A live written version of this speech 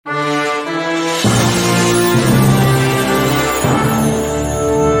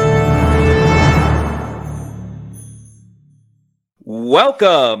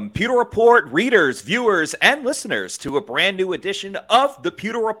Welcome, Pewter Report readers, viewers, and listeners to a brand new edition of the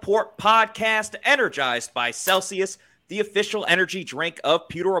Pewter Report podcast, energized by Celsius, the official energy drink of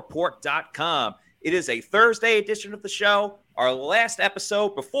pewterreport.com. It is a Thursday edition of the show, our last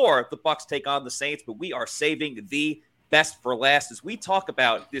episode before the Bucs take on the Saints, but we are saving the best for last as we talk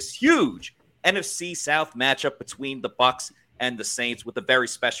about this huge NFC South matchup between the Bucs and the Saints with a very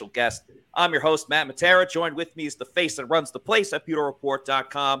special guest. I'm your host, Matt Matera. Joined with me is the face that runs the place at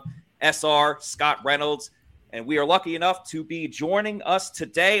pewterreport.com, SR Scott Reynolds. And we are lucky enough to be joining us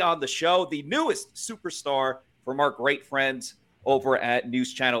today on the show, the newest superstar from our great friends over at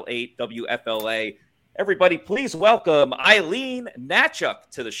News Channel 8 WFLA. Everybody, please welcome Aileen Hnatiuk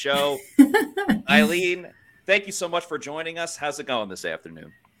to the show. Aileen, thank you so much for joining us. How's it going this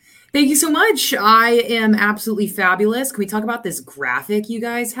afternoon? Thank you so much. I am absolutely fabulous. Can we talk about this graphic you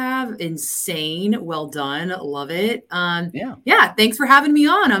guys have? Insane. Well done. Love it. Yeah. Thanks for having me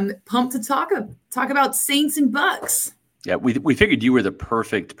on. I'm pumped to talk about Saints and Bucs. Yeah, we figured you were the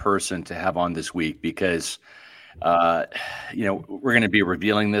perfect person to have on this week because, we're going to be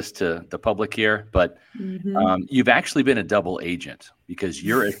revealing this to the public here, but you've actually been a double agent because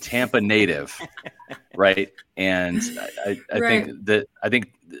you're a Tampa native, right? And I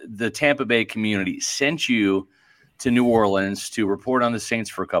think the Tampa Bay community sent you to New Orleans to report on the Saints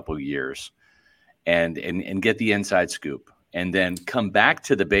for a couple of years and get the inside scoop, and then come back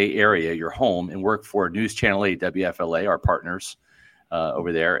to the Bay Area, your home, and work for News Channel 8 WFLA, our partners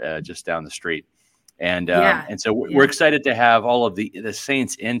over there just down the street. And so we're excited to have all of the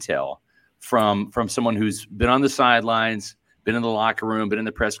Saints intel from someone who's been on the sidelines, been in the locker room, been in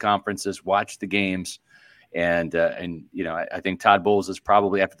the press conferences, watched the games. And I think Todd Bowles is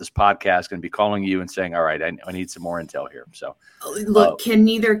probably, after this podcast, going to be calling you and saying, all right, I need some more intel here. So look, can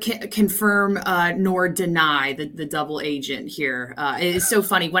neither confirm nor deny the double agent here. It is so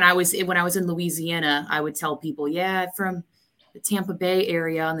funny. When I was in Louisiana, I would tell people, from the Tampa Bay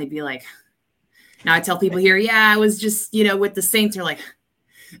area. And they'd be like, now I tell people here, I was just, with the Saints. They're like,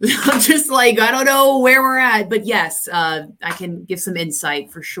 I'm just like, I don't know where we're at. But yes, I can give some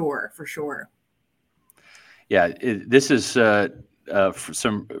insight for sure. Yeah, this is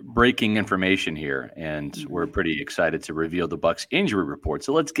some breaking information here, and we're pretty excited to reveal the Bucs injury report.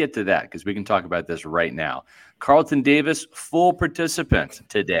 So let's get to that because we can talk about this right now. Carlton Davis, full participant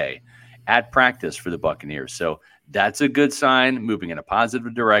today at practice for the Buccaneers. So that's a good sign, moving in a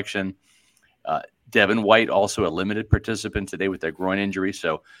positive direction. Devin White, also a limited participant today with that groin injury.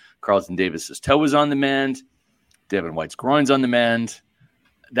 So Carlton Davis's toe is on the mend. Devin White's groin's on the mend.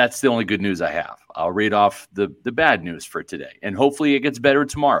 That's the only good news I have. I'll read off the bad news for today, and hopefully it gets better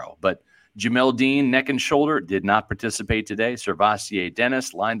tomorrow. But Jamel Dean, neck and shoulder, did not participate today. Servassier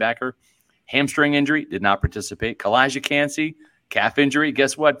Dennis, linebacker, hamstring injury, did not participate. Kalijah Kancey, calf injury.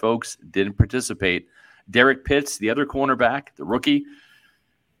 Guess what, folks? Didn't participate. Derek Pitts, the other cornerback, the rookie,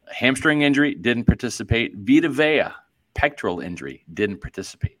 hamstring injury, didn't participate. Vita Vea, pectoral injury, didn't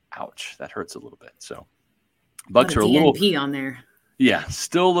participate. Ouch, that hurts a little bit. So Bucs are a little DNP on there. Yeah,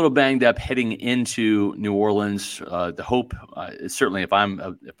 still a little banged up heading into New Orleans. The hope is certainly if I'm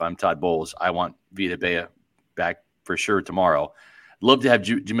Todd Bowles, I want Vita Vea back for sure tomorrow. Love to have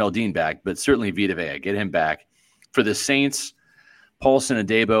Jamel Dean back, but certainly Vita Vea, get him back. For the Saints, Paulson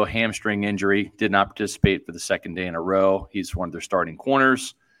Adebo, hamstring injury, did not participate for the second day in a row. He's one of their starting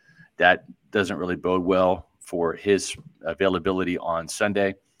corners. That doesn't really bode well for his availability on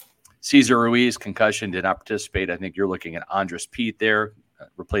Sunday. Cesar Ruiz, concussion, did not participate. I think you're looking at Andres Pete there,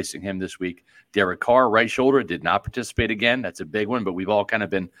 replacing him this week. Derek Carr, right shoulder, did not participate again. That's a big one, but we've all kind of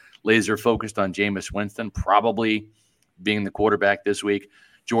been laser focused on Jameis Winston, probably being the quarterback this week.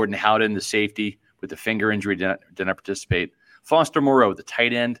 Jordan Howden, the safety, with the finger injury, did not participate. Foster Moreau, the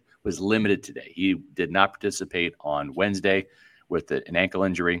tight end, was limited today. He did not participate on Wednesday with an ankle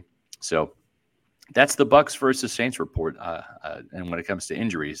injury. So that's the Bucs versus Saints report. And when it comes to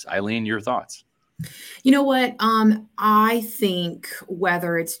injuries, Aileen, your thoughts? You know what? I think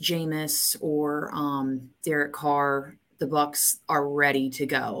whether it's Jameis or Derek Carr, the Bucs are ready to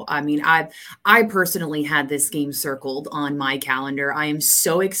go. I mean, I personally had this game circled on my calendar. I am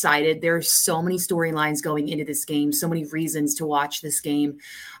so excited. There are so many storylines going into this game, so many reasons to watch this game.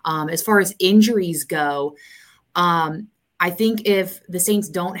 As far as injuries go, I think if the Saints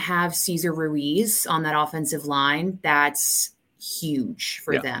don't have Cesar Ruiz on that offensive line, that's huge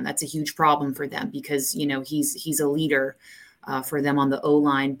for them. That's a huge problem for them because, you know, he's a leader for them on the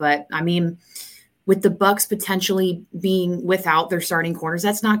O-line. But I mean, with the Bucks potentially being without their starting corners,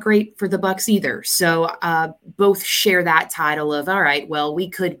 that's not great for the Bucks either. So both share that title of, all right, well, we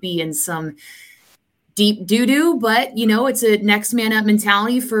could be in some deep doo-doo, but it's a next man up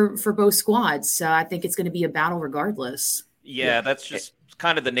mentality for both squads. So I think it's going to be a battle regardless. Yeah, that's just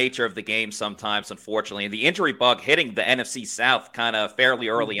kind of the nature of the game sometimes, unfortunately. And the injury bug hitting the NFC South kind of fairly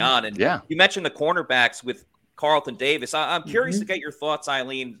early on. And you mentioned the cornerbacks with Carlton Davis. I'm curious to get your thoughts,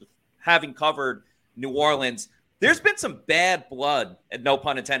 Aileen, having covered New Orleans. There's been some bad blood, and no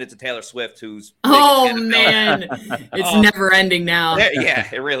pun intended, to Taylor Swift, who's man, it's never ending now. Yeah,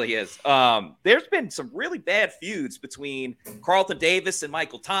 it really is. There's been some really bad feuds between Carlton Davis and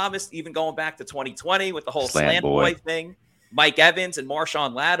Michael Thomas, even going back to 2020 with the whole slant boy thing. Mike Evans and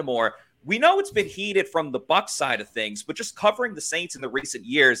Marshawn Lattimore. We know it's been heated from the Bucs side of things, but just covering the Saints in the recent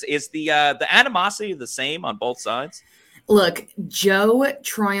years, is the animosity the same on both sides? Look, Joe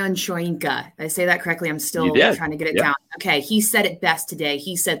Tryon-Shoyinka, did I say that correctly? I'm still trying to get it down. Okay, he said it best today.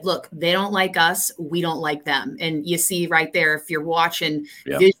 He said, look, they don't like us, we don't like them. And you see right there, if you're watching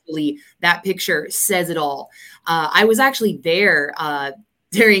visually, that picture says it all. I was actually there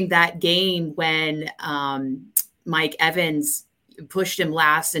during that game when Mike Evans pushed him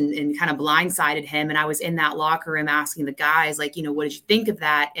last and kind of blindsided him. And I was in that locker room asking the guys, like, what did you think of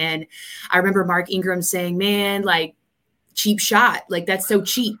that? And I remember Mark Ingram saying, man, like, cheap shot. Like, that's so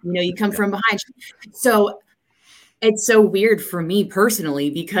cheap. You come from behind. So it's so weird for me personally,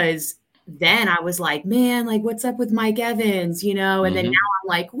 because then I was like, man, like, what's up with Mike Evans, and then now I'm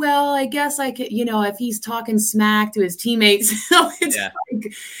like, well, I guess I could, if he's talking smack to his teammates, it's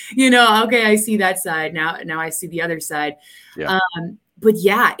like, okay, I see that side. Now I see the other side. Yeah. But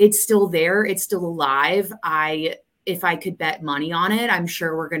yeah, it's still there. It's still alive. If I could bet money on it, I'm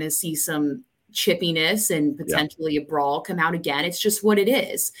sure we're going to see some chippiness and potentially a brawl come out again. It's just what it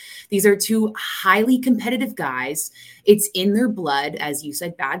is. These are two highly competitive guys. It's in their blood, as you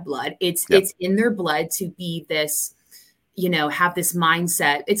said, bad blood. It's in their blood to be this, have this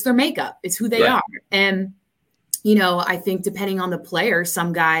mindset. It's their makeup. It's who they are. And, I think depending on the player,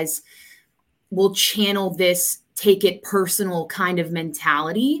 some guys will channel this, take it personal kind of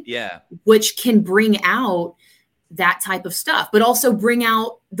mentality, which can bring out that type of stuff, but also bring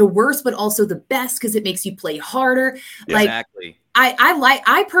out the worst, but also the best, because it makes you play harder. Exactly. Like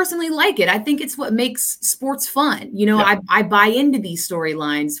I personally like it. I think it's what makes sports fun. I buy into these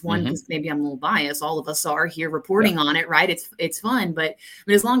storylines. One, because maybe I'm a little biased. All of us are here reporting on it, right? It's fun, but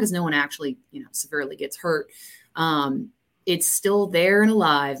as long as no one actually, severely gets hurt, it's still there and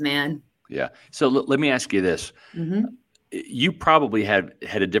alive, man. Yeah. So let me ask you this. You probably had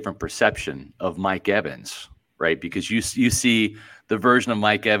a different perception of Mike Evans, right? Because you see the version of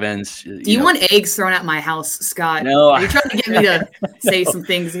Mike Evans. Do you want eggs thrown at my house, Scott? No, you're trying to get me to say some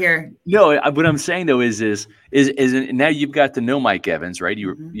things here. No, what I'm saying though is now you've got to know Mike Evans, right?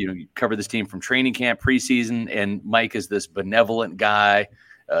 You cover this team from training camp, preseason, and Mike is this benevolent guy,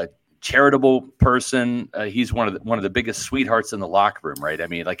 charitable person. He's one of the biggest sweethearts in the locker room, right? I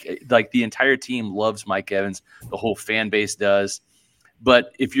mean, like the entire team loves Mike Evans. The whole fan base does.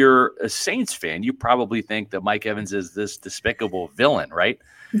 But if you're a Saints fan, you probably think that Mike Evans is this despicable villain, right?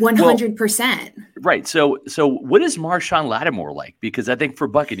 100%. Right. So what is Marshawn Lattimore like? Because I think for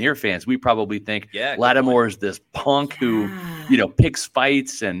Buccaneer fans, we probably think Lattimore is this punk who, picks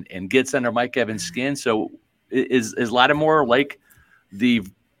fights and gets under Mike Evans' skin. So is Lattimore like the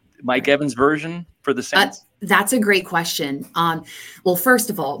Mike Evans version for the Saints? That's a great question. Well, first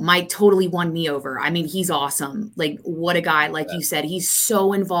of all, Mike totally won me over. I mean, he's awesome. Like, what a guy. Like you said, he's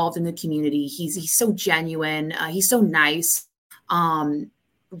so involved in the community. He's so genuine. He's so nice.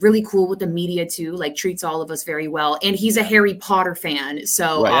 Really cool with the media too. Like, treats all of us very well. And he's a Harry Potter fan.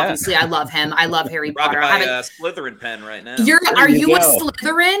 So obviously I love him. I love Harry Potter. I have a Slytherin pen right now. Are you a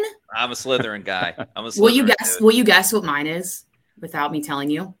Slytherin? I'm a Slytherin guy. Will you guess what mine is without me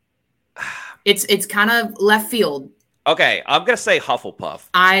telling you? It's kind of left field. Okay, I'm going to say Hufflepuff.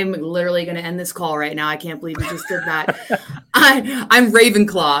 I'm literally going to end this call right now. I can't believe you just did that. I'm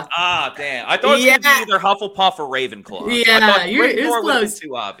Ravenclaw. Ah, damn. I thought it was going to be either Hufflepuff or Ravenclaw. Yeah, it was close.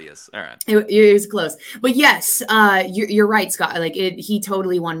 Too obvious. All right. It was close. But yes, you're right, Scott. Like, he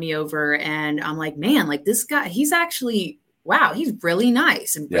totally won me over. And I'm like, man, like, this guy, he's actually, wow, he's really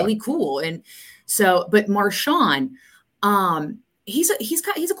nice and really cool. And so, but Marshawn, he's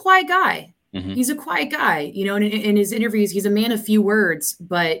a quiet guy. He's a quiet guy, in his interviews, he's a man of few words,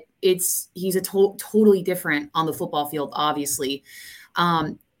 but he's a totally different on the football field, obviously.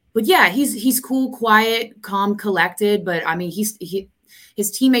 But yeah, he's cool, quiet, calm, collected. But I mean,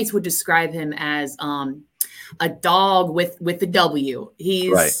 his teammates would describe him as, a dog with the W.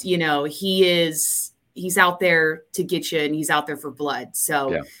 He's, Right. you know, he's out there to get you, and he's out there for blood.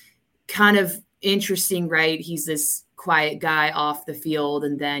 So kind of interesting, right? He's this quiet guy off the field,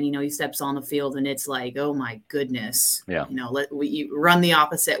 and then, you know, he steps on the field and it's like, oh my goodness. Yeah. You know, you run the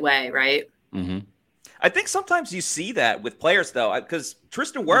opposite way, right? Mm-hmm. I think sometimes you see that with players, though, because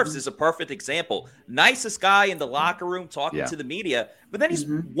Tristan Wirfs is a perfect example. Nicest guy in the locker room talking to the media, but then he's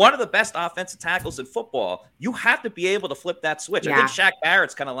one of the best offensive tackles in football. You have to be able to flip that switch. I think Shaq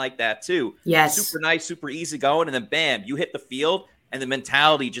Barrett's kind of like that, too. Yes. Super nice, super easy going, and then bam, you hit the field, and the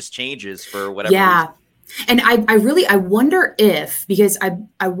mentality just changes for whatever reason. And I wonder if, because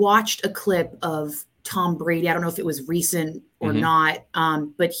I watched a clip of Tom Brady. I don't know if it was recent or not.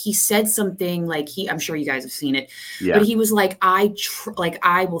 But he said something like I'm sure you guys have seen it, but he was like, I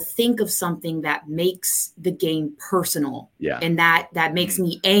will think of something that makes the game personal. Yeah. And that makes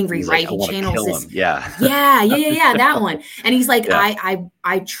me angry. He's right. Like, he channels this. Yeah. That one. And he's like,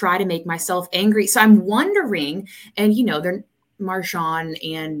 I try to make myself angry. So I'm wondering, and you know, they're Marshawn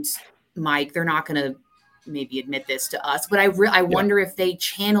and Mike, they're not going to maybe admit this to us, but I wonder if they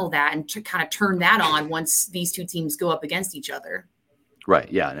channel that and to kind of turn that on once these two teams go up against each other.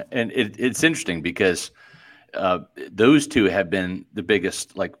 Right. Yeah. And it's interesting because those two have been the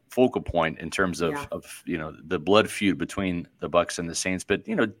biggest like focal point in terms of you know, the blood feud between the Bucs and the Saints. But,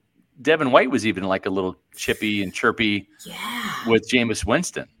 you know, Devin White was even like a little chippy and chirpy with Jameis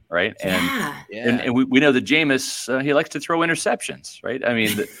Winston. Right. And we know that Jameis, he likes to throw interceptions. Right. I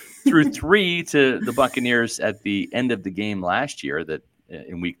mean, threw 3 to the Buccaneers at the end of the game last year that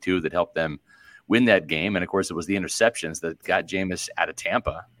in week 2 that helped them win that game. And of course, it was the interceptions that got Jameis out of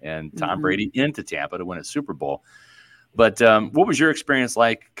Tampa and Tom Brady into Tampa to win a Super Bowl. But what was your experience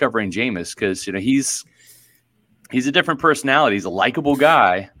like covering Jameis? Because, you know, he's a different personality. He's a likable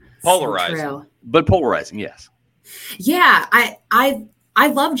guy. Polarizing. So but polarizing, yes. Yeah, I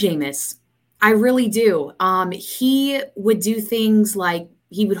love Jameis. I really do. He would do things like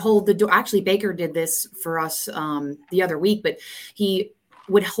he would hold the door. Actually, Baker did this for us the other week, but he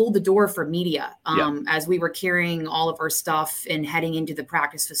would hold the door for media as we were carrying all of our stuff and heading into the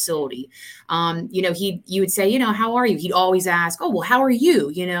practice facility. You know, you would say, you know, how are you? He'd always ask, oh, well, how are you?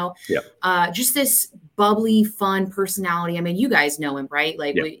 You know, just this bubbly, fun personality. I mean, you guys know him, right?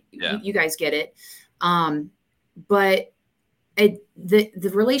 Like you guys get it. But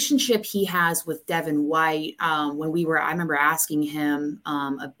the relationship he has with Devin White, I remember asking him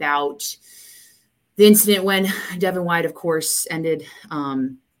about the incident when Devin White, of course, ended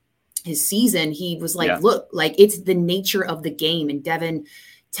his season. He was like, look, like it's the nature of the game. And Devin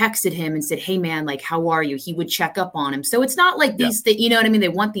texted him and said, hey man, like, how are you? He would check up on him. So it's not like these, you know what I mean? They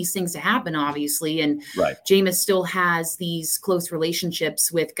want these things to happen, obviously. And Jameis still has these close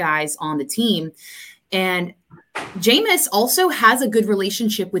relationships with guys on the team. And Jameis also has a good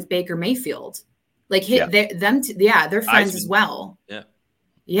relationship with Baker Mayfield. Like they're friends as well.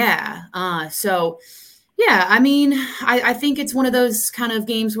 So I mean, I think it's one of those kind of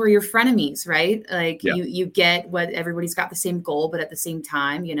games where you're frenemies, right? Like you get what everybody's got the same goal, but at the same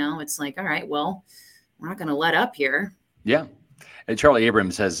time, you know, it's like, all right, well, we're not going to let up here. Yeah. And Charlie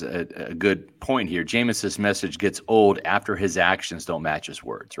Abrams has a good point here. Jameis's message gets old after his actions don't match his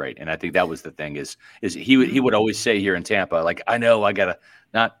words, right? And I think that was the thing is he would always say here in Tampa, like, I know I got to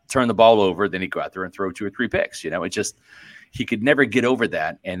not turn the ball over. Then he'd go out there and throw 2 or 3 picks. You know, it just he could never get over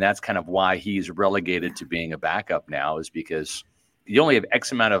that. And that's kind of why he's relegated to being a backup now, is because you only have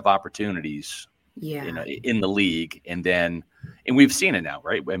X amount of opportunities you know, in the league. And we've seen it now,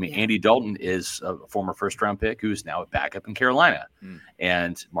 right? I mean, Andy Dalton is a former first-round pick who's now a backup in Carolina.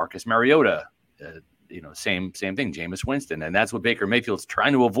 And Marcus Mariota, you know, same thing, Jameis Winston. And that's what Baker Mayfield's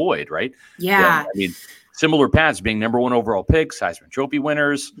trying to avoid, right? Yeah. I mean, similar paths, being number 1 overall picks, Heisman Trophy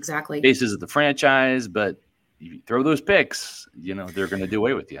winners. Exactly. Bases of the franchise, but you throw those picks, you know, they're going to do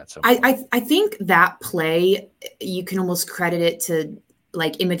away with you. So I think that play, you can almost credit it to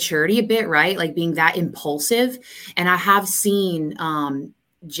like immaturity a bit, right? Like being that impulsive. And I have seen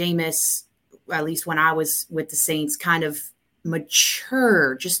Jameis, at least when I was with the Saints, kind of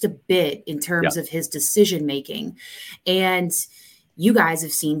mature just a bit in terms of his decision making. And you guys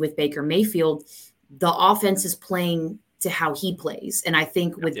have seen with Baker Mayfield, the offense is playing to how he plays. And I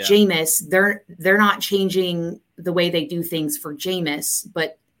think with Jameis, they're not changing the way they do things for Jameis,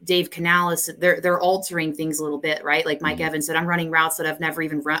 but Dave Canales, they're altering things a little bit, right? Like Mike Evans said, I'm running routes that I've never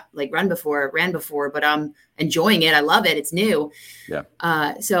even ran before, but I'm enjoying it. I love it. It's new.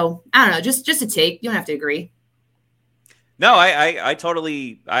 So I don't know, just a take. You don't have to agree. No, I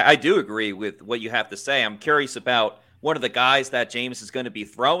totally do agree with what you have to say. I'm curious about one of the guys that Jameis is going to be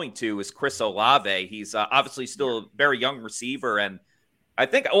throwing to is Chris Olave. He's obviously still a very young receiver, and I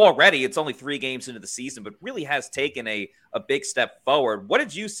think already it's only 3 games into the season, but really has taken a big step forward. What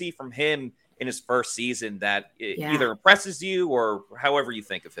did you see from him in his first season that either impresses you or however you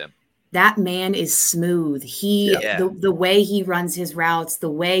think of him? That man is smooth. The way he runs his routes,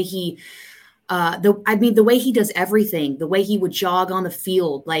 the way he the way he does everything, the way he would jog on the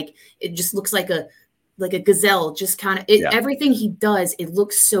field, like it just looks like a gazelle, just kind of everything he does, it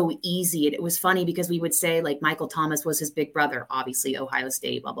looks so easy. And it was funny because we would say like Michael Thomas was his big brother, obviously Ohio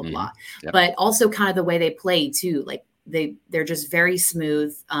State, blah, blah, blah. Yep. But also kind of the way they play too. Like they're just very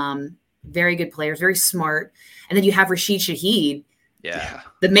smooth, very good players, very smart. And then you have Rashid Shaheed. Yeah.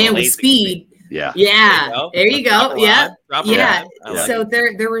 The man with speed. Yeah. Yeah. There you go. Yeah. Yeah. So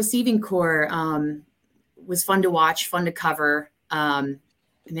it. their receiving core was fun to watch, fun to cover.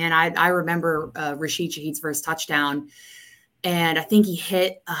 Man, I remember Rashid Shaheed's first touchdown, and I think he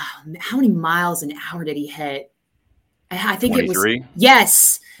hit how many miles an hour did he hit? I think 23? It was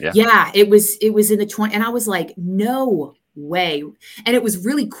yes. Yeah. It was in the 20, and I was like, no way. And it was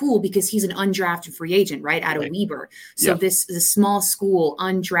really cool because he's an undrafted free agent, right, out of Weber. So this small school,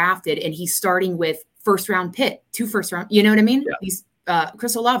 undrafted, and he's starting with first-round pick, 2 first-round. You know what I mean? Yeah. He's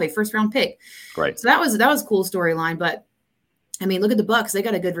Chris Olave, first-round pick. Right. So that was a cool storyline. But I mean, look at the Bucs; they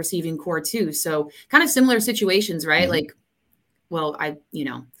got a good receiving core too. So kind of similar situations, right? Mm-hmm. Like, well, what are you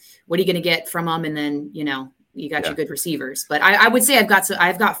going to get from them? And then you got your good receivers. But I would say I've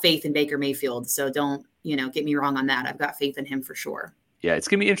got faith in Baker Mayfield. So don't get me wrong on that. I've got faith in him for sure. Yeah, it's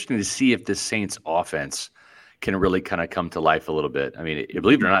going to be interesting to see if the Saints offense can really kind of come to life a little bit. I mean,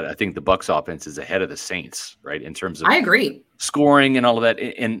 believe it or not, I think the Bucs offense is ahead of the Saints, right, in terms of I agree scoring and all of that.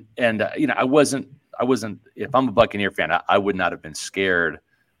 And I wasn't. If I'm a Buccaneer fan, I would not have been scared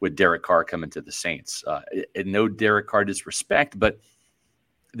with Derek Carr coming to the Saints. And no Derek Carr disrespect, but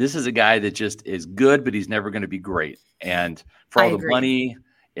this is a guy that just is good, but he's never going to be great. And for all the money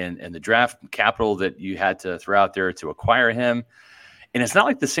and the draft capital that you had to throw out there to acquire him, and it's not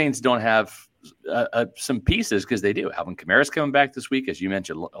like the Saints don't have some pieces, because they do. Alvin Kamara's coming back this week, as you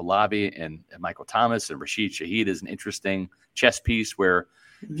mentioned. Olave and Michael Thomas and Rashid Shaheed is an interesting chess piece where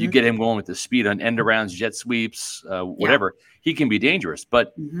if you get him going with the speed on end arounds, jet sweeps, whatever, he can be dangerous.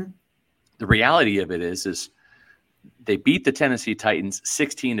 But the reality of it is they beat the Tennessee Titans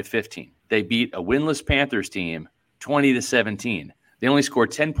 16-15. They beat a winless Panthers team 20-17. They only scored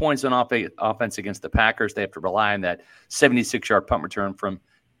 10 points on offense against the Packers. They have to rely on that 76-yard punt return from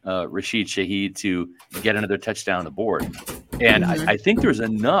Rashid Shaheed to get another touchdown on the board. And I think there's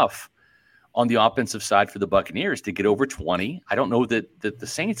enough on the offensive side for the Buccaneers to get over 20. I don't know that the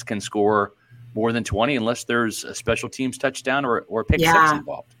Saints can score more than 20 unless there's a special teams touchdown or a pick six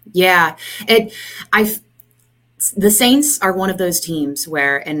involved. Yeah. The Saints are one of those teams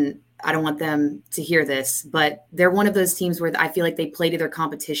where, and I don't want them to hear this, but they're one of those teams where I feel like they play to their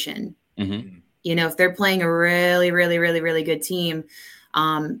competition. Mm-hmm. If they're playing a really, really, really, really good team,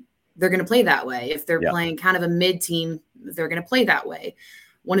 they're going to play that way. If they're playing kind of a mid team, they're going to play that way.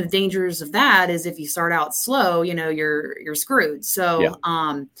 One of the dangers of that is if you start out slow, you're screwed. So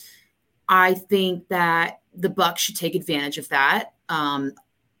I think that the Bucs should take advantage of that.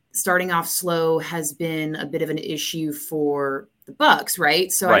 Starting off slow has been a bit of an issue for the Bucs,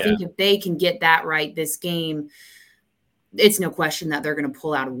 right? So I think if they can get that right this game, it's no question that they're going to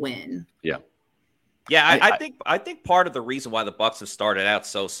pull out a win. Yeah. Yeah, I think part of the reason why the Bucs have started out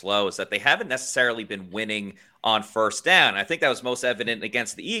so slow is that they haven't necessarily been winning on first down. I think that was most evident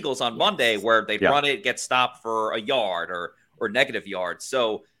against the Eagles on Monday, where they'd run it, get stopped for a yard or negative yards.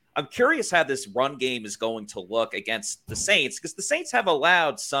 So I'm curious how this run game is going to look against the Saints, because the Saints have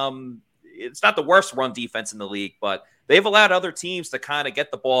allowed it's not the worst run defense in the league, but they've allowed other teams to kind of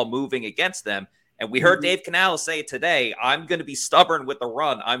get the ball moving against them. And we heard Dave Canales say today, I'm going to be stubborn with the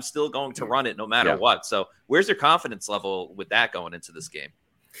run. I'm still going to run it no matter what. So where's your confidence level with that going into this game?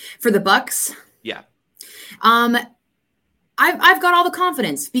 For the Bucs? Yeah. I've got all the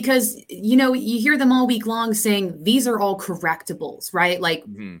confidence because, you hear them all week long saying these are all correctables, right? Like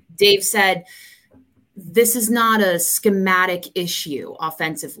Dave said, this is not a schematic issue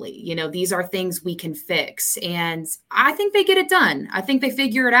offensively. These are things we can fix. And I think they get it done. I think they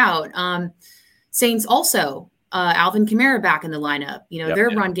figure it out. Saints also, Alvin Kamara back in the lineup. Their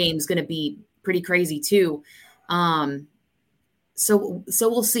run game is going to be pretty crazy too. So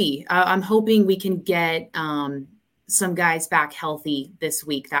we'll see. I'm hoping we can get some guys back healthy this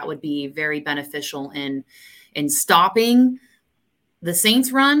week. That would be very beneficial in stopping the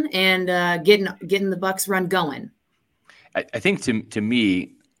Saints run and getting the Bucs run going. I think to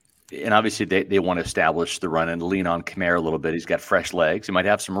me, And obviously they want to establish the run and lean on Kamara a little bit. He's got fresh legs. He might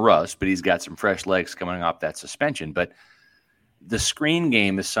have some rust, but he's got some fresh legs coming off that suspension. But the screen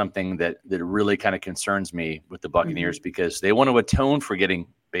game is something that really kind of concerns me with the Buccaneers because they want to atone for getting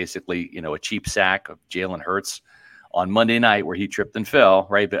basically, a cheap sack of Jalen Hurts on Monday night where he tripped and fell,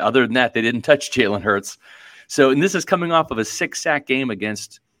 right? But other than that, they didn't touch Jalen Hurts. So, and this is coming off of a 6-sack game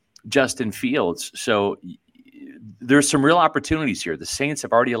against Justin Fields. So there's some real opportunities here. The Saints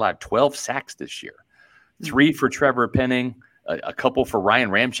have already allowed 12 sacks this year, 3 for Trevor Penning, a couple for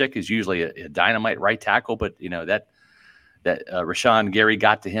Ryan Ramczyk, who's usually a dynamite right tackle, but that Rashawn Gary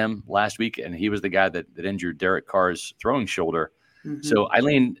got to him last week, and he was the guy that injured Derek Carr's throwing shoulder. So,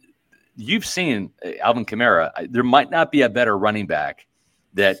 Aileen, you've seen Alvin Kamara. There might not be a better running back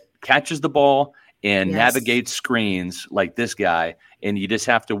that catches the ball and navigates screens like this guy. And you just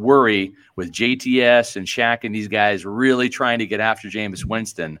have to worry with JTS and Shaq and these guys really trying to get after Jameis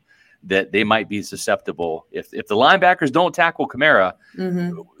Winston that they might be susceptible. If the linebackers don't tackle Kamara,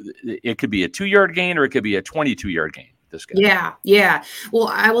 it could be a 2-yard gain or it could be a 22-yard gain. This guy. Yeah. Well,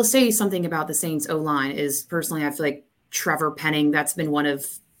 I will say something about the Saints O-line is personally, I feel like Trevor Penning, that's been one of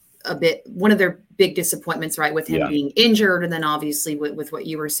their big disappointments, right? With him being injured. And then obviously with what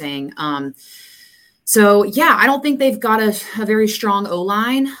you were saying. So yeah, I don't think they've got a very strong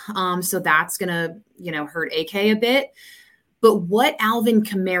O-line. So that's going to, hurt AK a bit. But what Alvin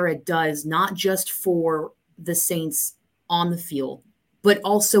Kamara does, not just for the Saints on the field, but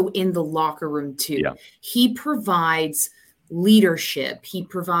also in the locker room too. Yeah. He provides leadership. He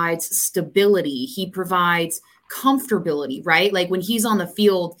provides stability. He provides comfortability, right? Like when he's on the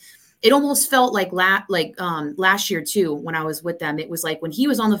field, it almost felt like last year too, when I was with them, it was like when he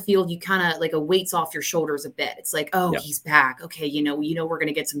was on the field, you kind of like a weight's off your shoulders a bit. It's like, he's back. Okay. We're going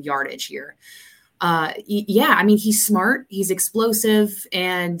to get some yardage here. I mean, he's smart, he's explosive,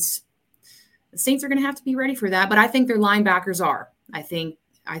 and the Saints are going to have to be ready for that. But I think their linebackers are. I think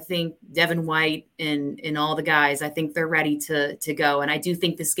Devin White and all the guys, I think they're ready to go. And I do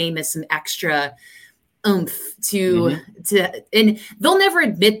think this game has some extra oomph to and they'll never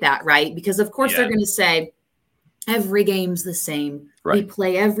admit that, right? Because of course they're going to say every game's the same. Right. We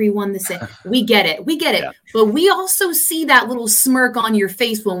play everyone the same. We get it. Yeah. But we also see that little smirk on your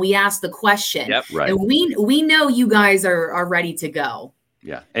face when we ask the question. Yep, right. And we know you guys are ready to go.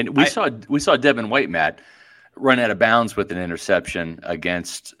 Yeah. And we saw Devin White, Matt, run out of bounds with an interception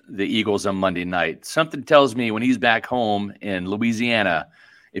against the Eagles on Monday night. Something tells me when he's back home in Louisiana,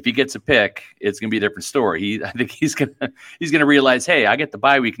 if he gets a pick, it's going to be a different story. I think he's going to realize, hey, I get the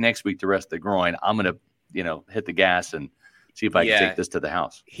bye week next week to rest the groin. I'm going to, hit the gas and see if I can take this to the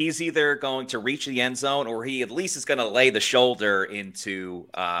house. He's either going to reach the end zone or he at least is going to lay the shoulder into,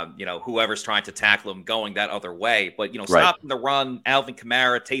 whoever's trying to tackle him going that other way. But, stopping the run, Alvin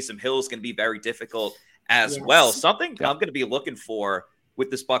Kamara, Taysom Hill is going to be very difficult as well. Something I'm going to be looking for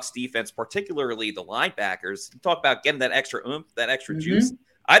with this Bucs defense, particularly the linebackers. You talk about getting that extra oomph, that extra juice.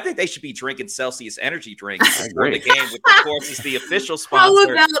 I think they should be drinking Celsius energy drinks before the game, which of course is the official sponsor.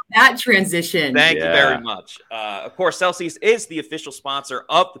 How about that transition? Thank you very much. Of course, Celsius is the official sponsor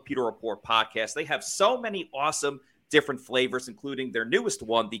of the Pewter Report podcast. They have so many awesome different flavors, including their newest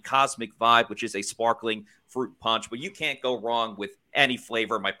one, the Cosmic Vibe, which is a sparkling fruit punch. But you can't go wrong with any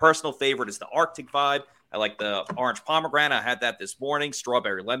flavor. My personal favorite is the Arctic Vibe. I like the orange pomegranate. I had that this morning.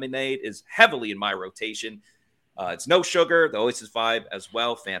 Strawberry lemonade is heavily in my rotation. It's no sugar, the Oasis Vibe as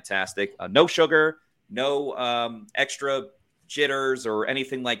well. Fantastic. No sugar, no extra jitters or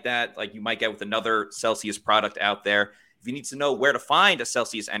anything like that, like you might get with another Celsius product out there. If you need to know where to find a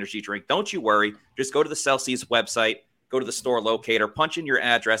Celsius energy drink, don't you worry. Just go to the Celsius website, go to the store locator, punch in your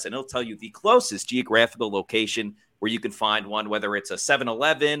address, and it'll tell you the closest geographical location where you can find one, whether it's a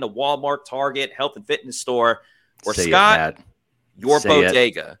 7-Eleven, a Walmart, Target, health and fitness store, or Scott, your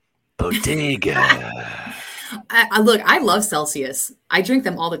bodega. Bodega. Look, I love Celsius. I drink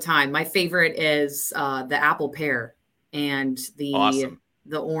them all the time. My favorite is the apple pear and the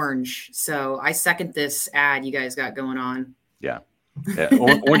orange. So I second this ad you guys got going on. Yeah.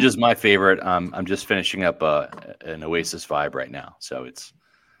 Orange is my favorite. I'm just finishing up an Oasis Vibe right now. So it's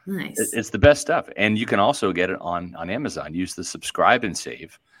nice. It's the best stuff. And you can also get it on Amazon. Use the subscribe and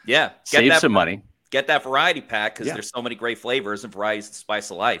save. Yeah. Save some money. Get that variety pack because there's so many great flavors and varieties to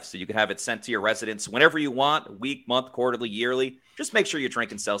spice of life. So you can have it sent to your residence whenever you want, week, month, quarterly, yearly. Just make sure you're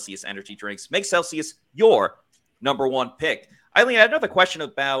drinking Celsius energy drinks. Make Celsius your number one pick. Aileen, I had another question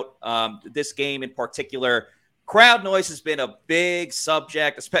about this game in particular. Crowd noise has been a big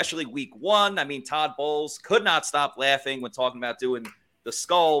subject, especially week one. I mean, Todd Bowles could not stop laughing when talking about doing the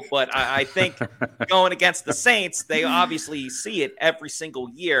skull, but I think going against the Saints, they obviously see it every single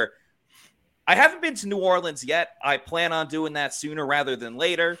year. I haven't been to New Orleans yet. I plan on doing that sooner rather than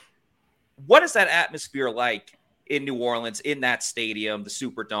later. What is that atmosphere like in New Orleans, in that stadium, the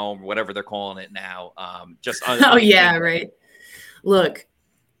Superdome, or whatever they're calling it now? Oh, yeah, right. Look,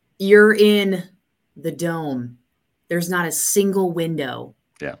 you're in the dome. There's not a single window.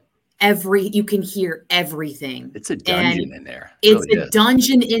 Yeah. You can hear everything. It's a dungeon in there. It's a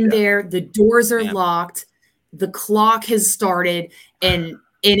dungeon in there. The doors are locked. The clock has started and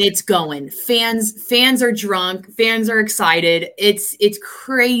it's going. Fans are drunk. Fans are excited. It's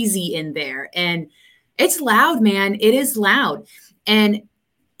crazy in there. And it's loud, man. It is loud. And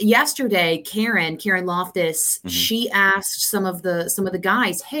yesterday, Karen Loftus, she asked some of the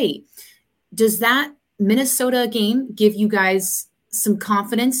guys, hey, does that Minnesota game give you guys some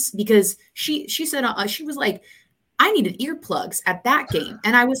confidence? Because she said, she was like, I needed earplugs at that game.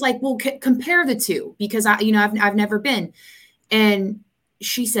 And I was like, well, compare the two, because I've never been. And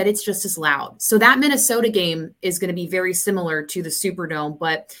she said, it's just as loud. So that Minnesota game is going to be very similar to the Superdome,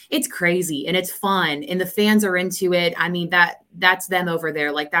 but it's crazy and it's fun and the fans are into it. I mean, that's them over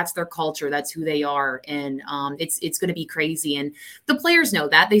there. Like, that's their culture. That's who they are. And it's going to be crazy. And the players know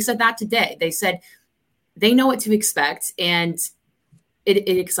that. They said that today. They said they know what to expect, and it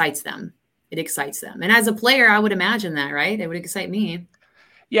excites them. It excites them. And as a player, I would imagine that, right? It would excite me.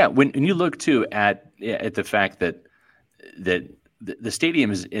 Yeah. When you look too at the fact that the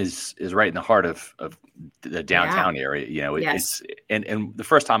stadium is right in the heart of the downtown area, it's and the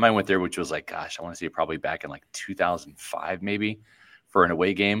first time I went there, which was like, gosh, I want to say probably back in like 2005, maybe, for an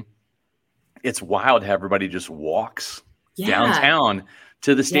away game. It's wild how everybody just walks downtown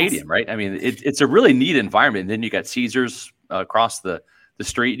to the stadium, right? I mean, it's a really neat environment. And then you got Caesars across the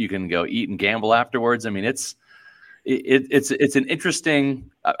street. You can go eat and gamble afterwards. I mean, it's an interesting.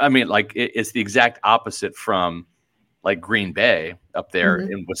 I mean, like it's the exact opposite from like Green Bay up there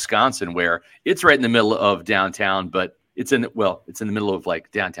in Wisconsin, where it's right in the middle of downtown, but it's in the middle of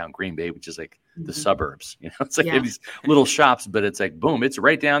like downtown Green Bay, which is like the suburbs. It's like these little shops, but it's like boom, it's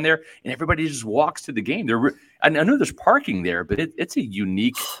right down there, and everybody just walks to the game. I know there's parking there, but it's a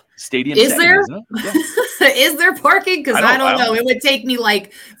unique stadium. Is setting, there? Isn't it? Yeah. Is there parking? Because I don't know. It would take me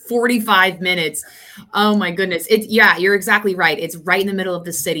like 45 minutes. Oh my goodness. You're exactly right. It's right in the middle of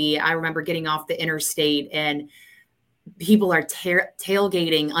the city. I remember getting off the interstate and people are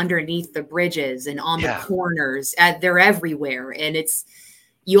tailgating underneath the bridges and on the corners. They're everywhere. And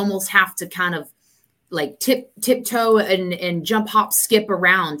you almost have to kind of like tiptoe and jump, hop, skip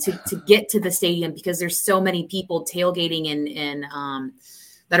around to get to the stadium, because there's so many people tailgating and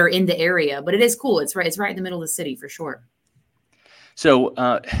that are in the area. But it is cool. It's right in the middle of the city for sure. So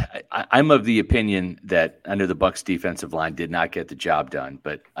I'm of the opinion that under the Bucs defensive line did not get the job done.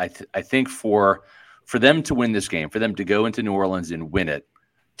 But I think for them to win this game, for them to go into New Orleans and win it,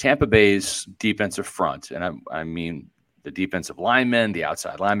 Tampa Bay's defensive front, and I mean the defensive linemen, the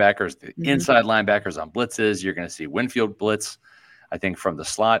outside linebackers, the inside linebackers on blitzes. You're going to see Winfield blitz, I think, from the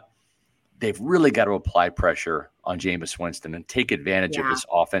slot. They've really got to apply pressure on Jameis Winston and take advantage of this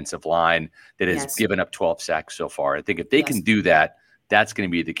offensive line that has given up 12 sacks so far. I think if they can do that, that's going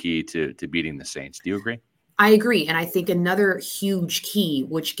to be the key to beating the Saints. Do you agree? I agree. And I think another huge key,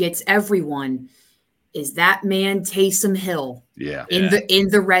 which gets everyone, is that man Taysom Hill in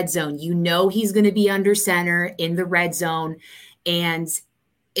the red zone. He's going to be under center in the red zone, and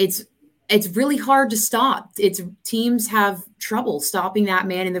it's really hard to stop. Teams have trouble stopping that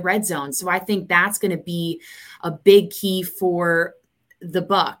man in the red zone. So I think that's going to be a big key for the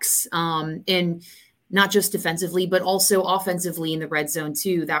Bucs, and not just defensively, but also offensively in the red zone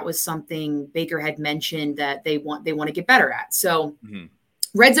too. That was something Baker had mentioned that they want to get better at. So.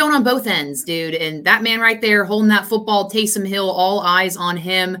 Red zone on both ends, dude. And that man right there holding that football, Taysom Hill, all eyes on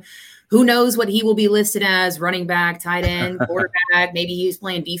him. Who knows what he will be listed as? Running back, tight end, quarterback. Maybe he's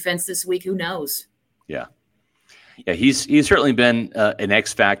playing defense this week. Who knows? Yeah, he's certainly been an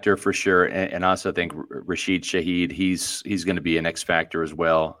X factor for sure. And also I think Rashid Shaheed, he's going to be an X factor as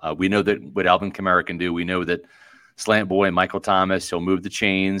well. We know that what Alvin Kamara can do. We know that Slant Boy, Michael Thomas, he'll move the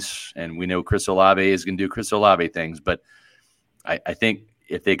chains. And we know Chris Olave is going to do Chris Olave things. But I think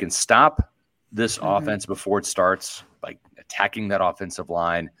if they can stop this offense before it starts, like attacking that offensive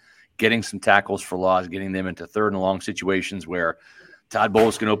line, getting some tackles for loss, getting them into third and long situations where Todd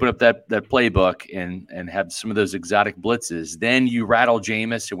Bowles can open up that playbook and have some of those exotic blitzes, then you rattle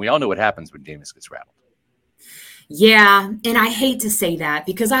Jameis, and we all know what happens when Jameis gets rattled. Yeah, and I hate to say that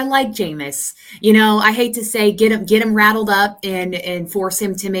because I like Jameis. I hate to say get him rattled up and force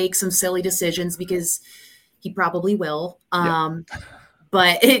him to make some silly decisions, because he probably will.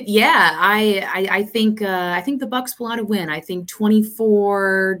 But I think the Bucks pull out a win. I think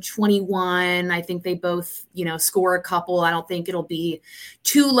 24-21. I think they both, score a couple. I don't think it'll be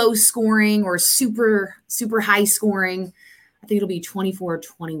too low scoring or super, super high scoring. I think it'll be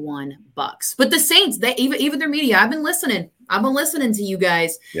 24-21 Bucks. But the Saints, they even their media, I've been listening to you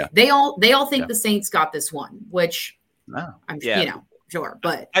guys. Yeah. They all think the Saints got this one, which I'm sure.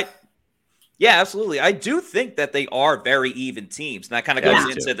 But yeah, absolutely. I do think that they are very even teams. And that kind of goes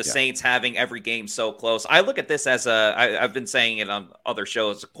into the Saints having every game so close. I look at this as I've been saying it on other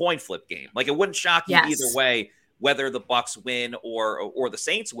shows, a coin flip game. Like, it wouldn't shock you either way, whether the Bucks win or the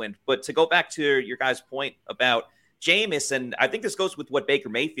Saints win. But to go back to your guys' point about Jameis, and I think this goes with what Baker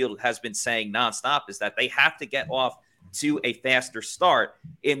Mayfield has been saying nonstop, is that they have to get off to a faster start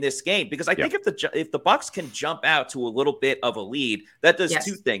in this game. Because I think if the Bucks can jump out to a little bit of a lead, that does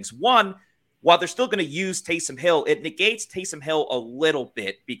two things. One, while they're still going to use Taysom Hill, it negates Taysom Hill a little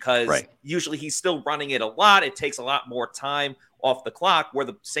bit because usually he's still running it a lot. It takes a lot more time off the clock where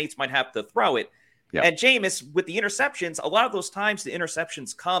the Saints might have to throw it. Yeah. And Jameis, with the interceptions, a lot of those times the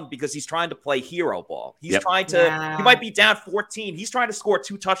interceptions come because he's trying to play hero ball. He's trying to, he might be down 14. He's trying to score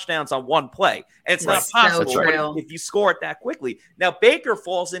 2 touchdowns on one play. And it's not possible if you score it that quickly. Now, Baker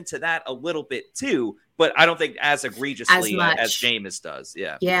falls into that a little bit too, but I don't think as egregiously as Jameis does.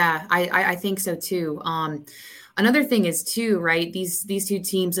 Yeah. Yeah, I think so too. Another thing is too, right? These two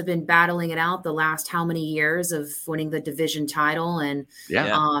teams have been battling it out the last how many years of winning the division title, and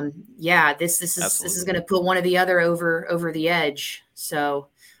this is going to put one or the other over the edge. So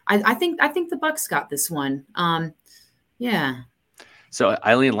I think the Bucks got this one. So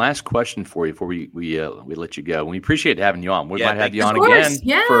Aileen, last question for you before we let you go. We appreciate having you on. We might have you on again.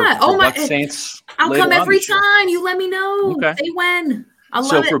 Yeah. For Bucs Saints. I'll come every time. You let me know. Okay. They win. I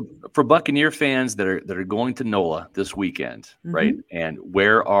love it. For Buccaneer fans that are going to NOLA this weekend, right? And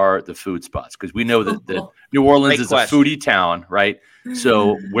where are the food spots? Because we know that New Orleans is a foodie town, right?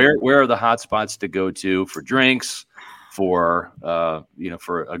 So where are the hot spots to go to for drinks, for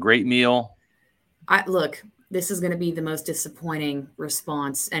for a great meal? Look, this is going to be the most disappointing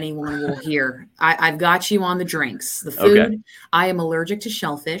response anyone will hear. I've got you on the drinks. The food, okay. I am allergic to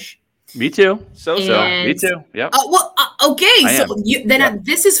shellfish. Me too. So me too. Yep. Okay.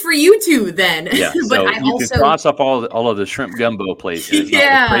 This is for you two then. Yeah. But so you can cross up all of the shrimp gumbo places, not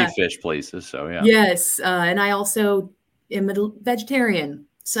the crayfish places. So yeah. Yes, and I also am a vegetarian.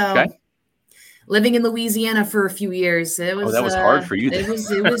 So living in Louisiana for a few years, it was. That was hard for you. It was.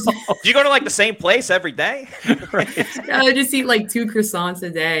 Did you go to like the same place every day? I just eat like 2 croissants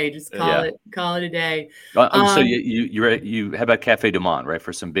a day. Just call it a day. So you how about Cafe Du Monde, right,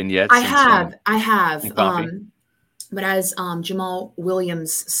 for some vignettes? I have. But as Jamal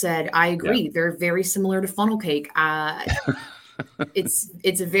Williams said, I agree. Yeah. They're very similar to funnel cake. It's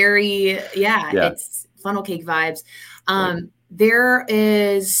a very it's funnel cake vibes. There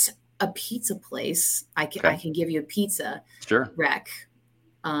is a pizza place. I can give you a pizza rec.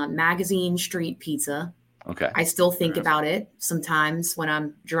 Magazine Street Pizza. Okay. I still think about it sometimes when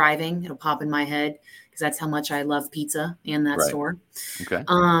I'm driving. It'll pop in my head because that's how much I love pizza and that store. Okay.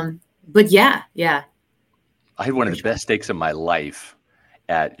 But yeah. I had one of the best steaks of my life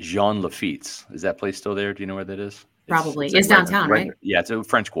at Jean Lafitte's. Is that place still there? Do you know where that is? Probably. It's downtown, right? Yeah, it's a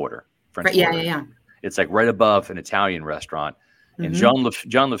French Quarter. Yeah. It's like right above an Italian restaurant. And Jean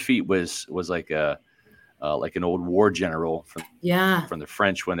Lafitte was like an old war general from the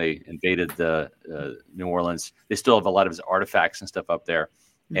French when they invaded the New Orleans. They still have a lot of his artifacts and stuff up there.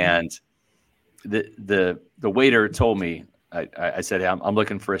 And the waiter told me, I said, hey, I'm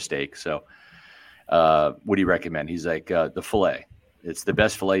looking for a steak. So what do you recommend? He's like, the filet. It's the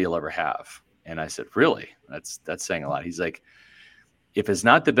best filet you'll ever have. And I said, really? That's saying a lot. He's like, if it's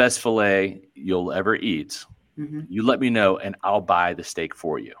not the best filet you'll ever eat, you let me know and I'll buy the steak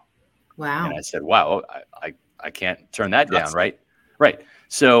for you. Wow. And I said, wow, I can't turn that down, right? Right.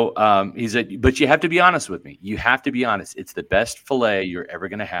 So he said, but you have to be honest with me. You have to be honest. It's the best filet you're ever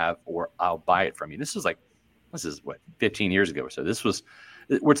going to have, or I'll buy it from you. This is what, 15 years ago or so.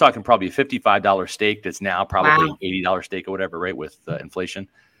 We're talking probably a $55 steak that's now probably $80 steak or whatever, right, with inflation.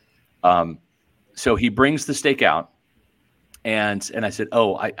 So he brings the steak out. And I said,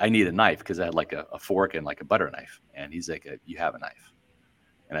 oh, I need a knife because I had like a fork and like a butter knife. And he's like, you have a knife.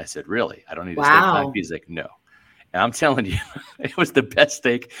 And I said, really? I don't need a steak knife? He's like, no. And I'm telling you, it was the best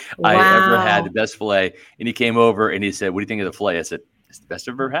steak I ever had, the best filet. And he came over and he said, what do you think of the filet? I said, it's the best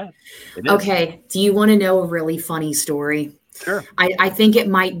I've ever had. Okay. Do you want to know a really funny story? Sure. I think it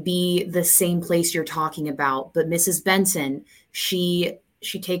might be the same place you're talking about, but Mrs. Benson, she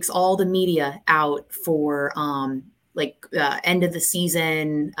takes all the media out for end of the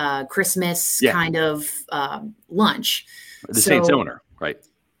season, Christmas kind of lunch. The Saints owner, right?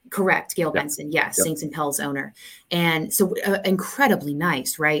 Correct. Gail Benson. Yes. Yep. Saints and Pels owner. And so incredibly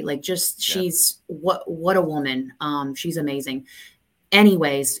nice, right? Like she's what a woman. She's amazing.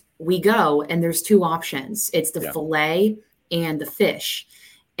 Anyways, we go and there's two options. It's the filet and the fish.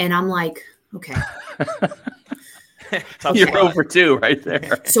 And I'm like, okay. You're over 2 right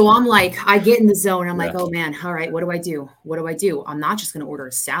there. So I'm like, I get in the zone. I'm like, oh man, all right, what do I do? What do I do? I'm not just going to order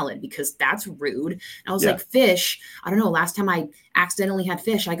a salad because that's rude. And I was like, fish. I don't know. Last time I accidentally had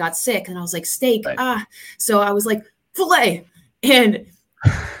fish, I got sick. And I was like, steak. Right. So I was like, filet. And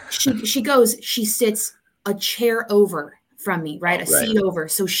she sits a chair over from me, right? A seat over.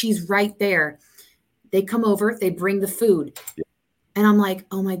 So she's right there. They come over, they bring the food. Yeah. And I'm like,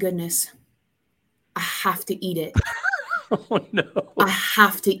 oh my goodness, I have to eat it. Oh no. I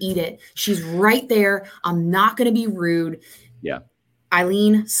have to eat it. She's right there. I'm not going to be rude. Yeah.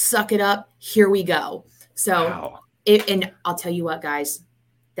 Aileen, suck it up. Here we go. So, and I'll tell you what, guys,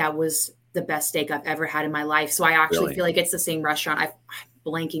 that was the best steak I've ever had in my life. So I actually feel like it's the same restaurant. I'm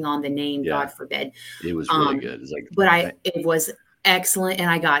blanking on the name, God forbid. It was really good. It's like, it was excellent. And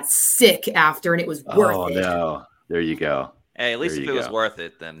I got sick after, and it was worth it. Oh no. There you go. Hey, at least if it was worth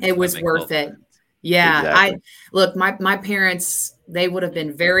it, then it was worth it. Yeah. Exactly. My parents, they would have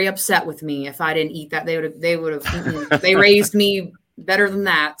been very upset with me if I didn't eat that. They would have they raised me better than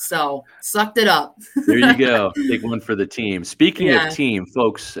that. So sucked it up. There you go. Take one for the team. Speaking of team,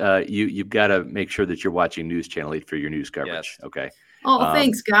 folks, you've got to make sure that you're watching News Channel 8 for your news coverage. Yes. Okay. Oh,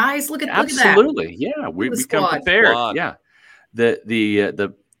 thanks guys. Look at that. Absolutely. Yeah. We come prepared. Squad. Yeah.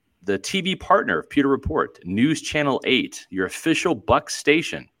 The TV partner of Pewter Report, News Channel 8, your official Bucs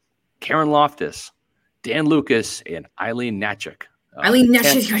station, Karen Loftus, Dan Lucas, and Aileen Hnatiuk. Aileen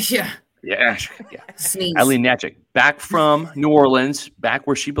Hnatiuk, yeah. Aileen Hnatiuk, back from New Orleans, back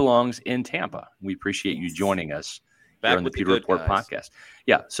where she belongs in Tampa. We appreciate you joining us here on the Pewter Report podcast.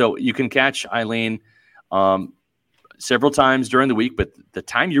 Yeah, so you can catch Aileen several times during the week, but the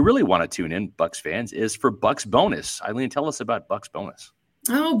time you really want to tune in, Bucs fans, is for Bucs Bonus. Aileen, tell us about Bucs Bonus.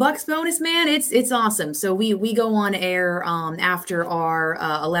 Oh, Bucs Bonus, man. It's awesome. So we go on air after our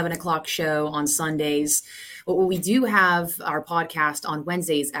 11 o'clock show on Sundays. But we do have our podcast on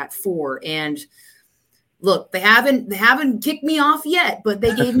Wednesdays at 4. And look, they haven't kicked me off yet, but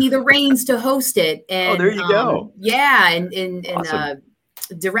they gave me the reins to host it. And there you go. Yeah, and awesome.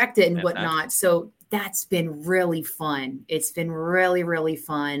 Direct it and whatnot. So that's been really fun. It's been really, really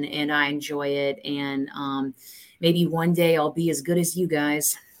fun, and I enjoy it. And maybe one day I'll be as good as you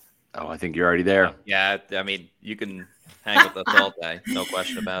guys. Oh, I think you're already there. Yeah, I mean, you can hang with us all day. No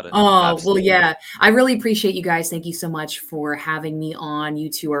question about it. Oh, absolutely. Well, yeah. I really appreciate you guys. Thank you so much for having me on. You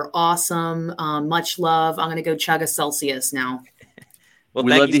two are awesome. Much love. I'm going to go chug a Celsius now. Well,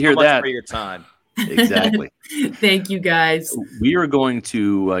 we love to hear that for your time. Exactly. Thank you, guys. We are going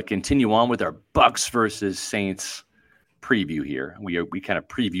to continue on with our Bucs versus Saints preview here. We kind of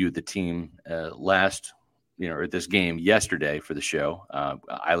previewed the team or this game yesterday for the show.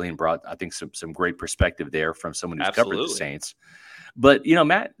 Aileen brought, I think, some great perspective there from someone who's covered the Saints. But,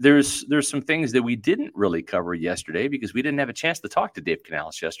 Matt, there's some things that we didn't really cover yesterday because we didn't have a chance to talk to Dave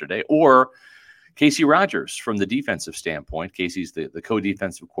Canales yesterday or Casey Rogers from the defensive standpoint. Casey's the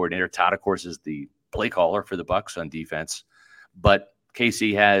co-defensive coordinator. Todd, of course, is the play caller for the Bucs on defense. But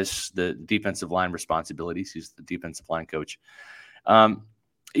Casey has the defensive line responsibilities. He's the defensive line coach. I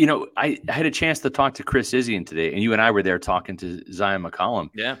had a chance to talk to Chris Izzian today, and you and I were there talking to Zion McCollum.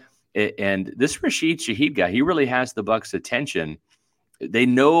 Yeah. And this Rashid Shaheed guy, he really has the Bucs' attention. They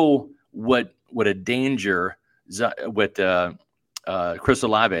know what a danger Chris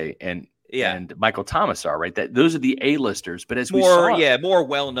Olave and Michael Thomas are, right? That those are the A-listers. But as we saw, more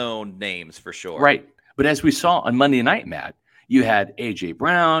well-known names for sure, right? But as we saw on Monday night, Matt, you had A.J.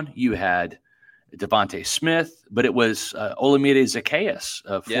 Brown, you had Devontae Smith, but it was Olamide Zaccheaus,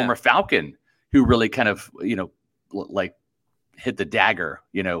 a former Falcon, who really kind of like hit the dagger,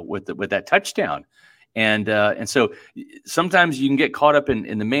 with that touchdown, and so sometimes you can get caught up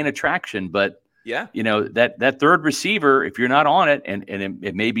in the main attraction, but. Yeah, that third receiver, if you're not on it, and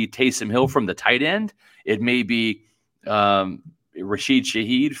it may be Taysom Hill from the tight end, it may be Rashid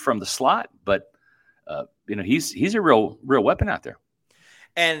Shaheed from the slot, but he's a real weapon out there.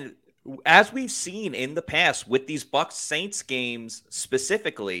 And as we've seen in the past with these Bucs Saints games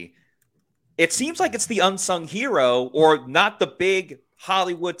specifically, it seems like it's the unsung hero or not the big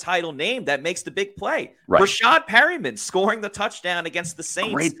Hollywood title name that makes the big play. Right. Rashad Perryman scoring the touchdown against the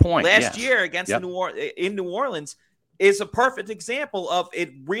Saints last year against in New Orleans is a perfect example of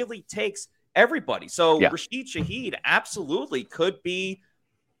it really takes everybody. So Yeah. Rashid Shaheed absolutely could be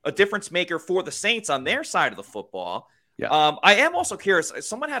a difference maker for the Saints on their side of the football. Yeah. I am also curious.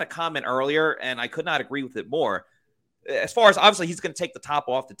 Someone had a comment earlier, and I could not agree with it more. As far as obviously he's going to take the top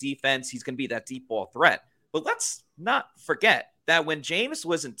off the defense, he's going to be that deep ball threat. But let's not forget that when Jameis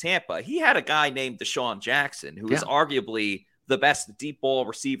was in Tampa, he had a guy named Deshaun Jackson, who is arguably the best deep ball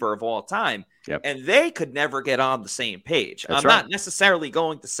receiver of all time. Yep. And they could never get on the same page. That's I'm right. not necessarily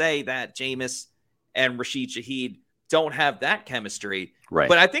going to say that Jameis and Rashid Shaheed don't have that chemistry. Right.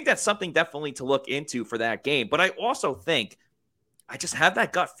 But I think that's something definitely to look into for that game. But I also think I just have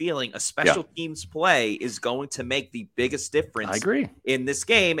that gut feeling a special teams play is going to make the biggest difference I agree. in this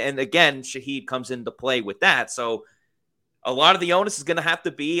game. And again, Shaheed comes into play with that. So a lot of the onus is going to have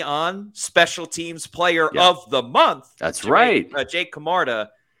to be on special teams player of the month. That's right. Jake Camarda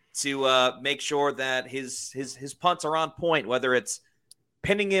to make sure that his punts are on point, whether it's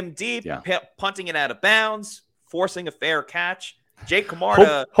pinning him deep, punting it out of bounds, forcing a fair catch. Jake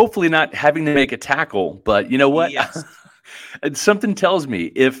Camarda. Hopefully not having to make a tackle, but you know what? Yes. Something tells me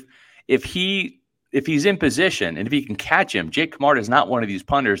if he's in position and if he can catch him, Jake Camarda is not one of these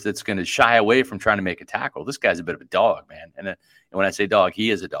punters that's going to shy away from trying to make a tackle. This guy's a bit of a dog, man. And when I say dog, he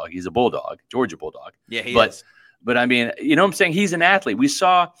is a dog. He's a bulldog, Georgia bulldog. Yeah, he is. But I mean, you know what I'm saying? He's an athlete. We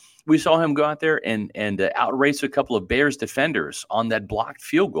saw him go out there and outrace a couple of Bears defenders on that blocked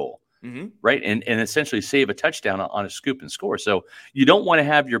field goal. Mm-hmm. Right. And essentially save a touchdown on a scoop and score. So you don't want to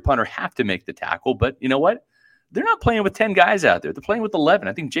have your punter have to make the tackle. But you know what? They're not playing with 10 guys out there. They're playing with 11.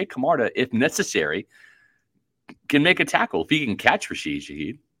 I think Jake Camarda, if necessary, can make a tackle if he can catch Rashid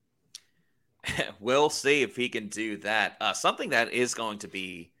Shaheed. We'll see if he can do that. Something that is going to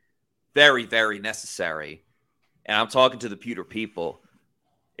be very, very necessary, and I'm talking to the Pewter people,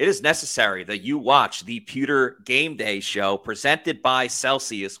 it is necessary that you watch the Pewter Game Day show presented by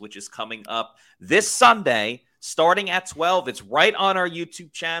Celsius, which is coming up this Sunday, starting at 12. It's right on our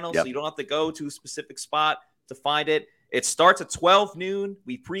YouTube channel, so you don't have to go to a specific spot to find it. It starts at 12 noon.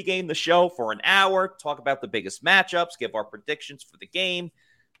 We pregame the show for an hour, talk about the biggest matchups, give our predictions for the game,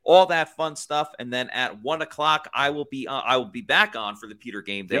 all that fun stuff. And then at 1 o'clock, I will be back on for the Pewter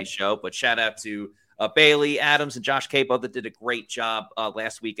Game Day show. But shout out to Bailey Adams and Josh Capo that did a great job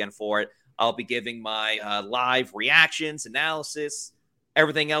last weekend for it. I'll be giving my live reactions, analysis,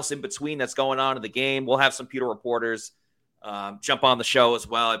 everything else in between that's going on in the game. We'll have some Pewter reporters jump on the show as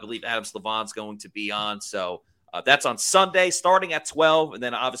well. I believe Adam Slavon's going to be on. So that's on Sunday starting at 12. And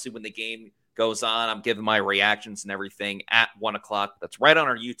then obviously when the game goes on, I'm giving my reactions and everything at 1 o'clock. That's right on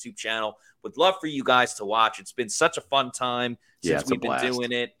our YouTube channel. Would love for you guys to watch. It's been such a fun time since we've been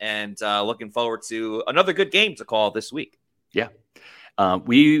doing it, and looking forward to another good game to call this week. Yeah.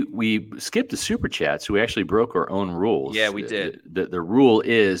 We skipped the super chat, so we actually broke our own rules. Yeah, we did. The rule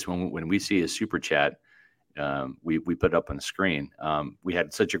is when we see a super chat, we put it up on the screen. We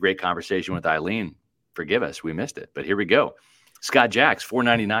had such a great conversation with Aileen. Forgive us, we missed it, but here we go. Scott Jacks,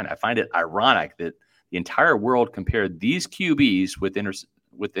 $4.99. I find it ironic that the entire world compared these QBs with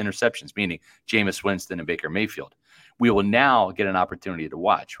interceptions, meaning Jameis Winston and Baker Mayfield. We will now get an opportunity to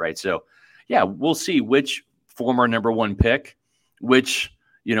watch, right? So, yeah, we'll see which former number one pick, which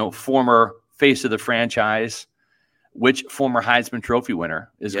former face of the franchise, which former Heisman Trophy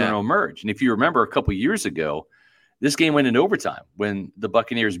winner is going to emerge. And if you remember a couple years ago, this game went into overtime when the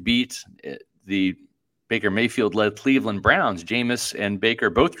Buccaneers beat the Baker Mayfield-led Cleveland Browns. Jameis and Baker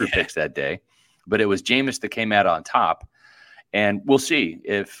both threw picks that day, but it was Jameis that came out on top. And we'll see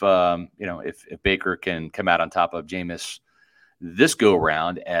if Baker can come out on top of Jameis this go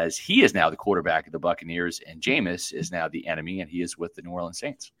around, as he is now the quarterback of the Buccaneers and Jameis is now the enemy, and he is with the New Orleans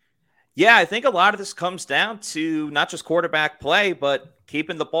Saints. Yeah, I think a lot of this comes down to not just quarterback play, but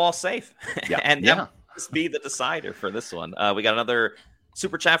keeping the ball safe. And that must be the decider for this one. We got another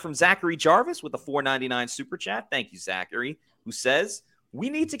super chat from Zachary Jarvis with a $4.99 super chat. Thank you, Zachary, who says, we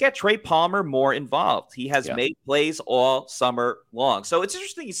need to get Trey Palmer more involved. He has made plays all summer long. So it's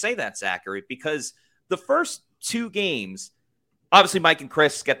interesting you say that, Zachary, because the first two games, obviously Mike and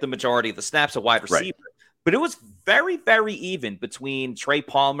Chris get the majority of the snaps at wide receiver, but it was very, very even between Trey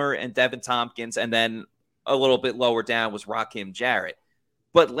Palmer and Devin Tompkins, and then a little bit lower down was Rakim Jarrett.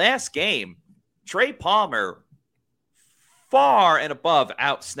 But last game, Trey Palmer far and above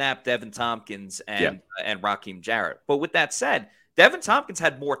out-snapped Devin Tompkins and Rakim Jarrett. But with that said, Devin Tompkins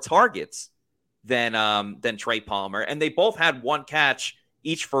had more targets than Trey Palmer, and they both had one catch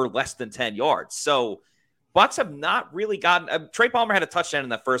each for less than 10 yards. So Bucs have not really gotten Trey Palmer had a touchdown in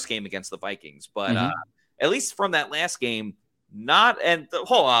that first game against the Vikings, but at least from that last game, and the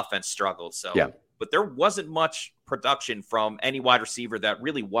whole offense struggled. So, but there wasn't much production from any wide receiver that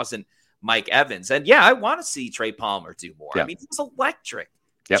really wasn't Mike Evans. And I want to see Trey Palmer do more. Yeah. I mean, he was electric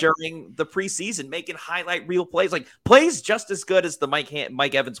Yep. during the preseason, making highlight reel plays, like plays just as good as the Mike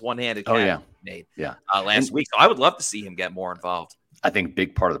Evans one-handed catch made last week. So I would love to see him get more involved. I think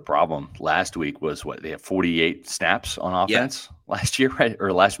big part of the problem last week was they had 48 snaps on offense last year, right?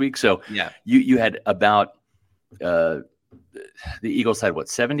 Or last week. So you had about the Eagles had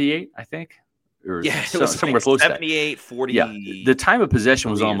 78, I think. Or it was somewhere like close 78, 40. Yeah, the time of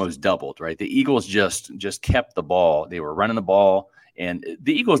possession was almost doubled, right? The Eagles just kept the ball. They were running the ball, and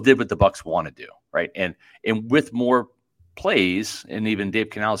the Eagles did what the Bucs want to do, right? And with more plays, and even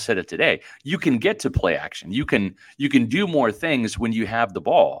Dave Canales said it today, you can get to play action. You can do more things when you have the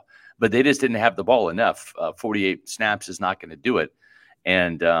ball, but they just didn't have the ball enough. 48 snaps is not going to do it.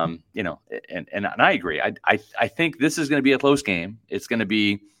 And and I agree. I think this is going to be a close game. It's going to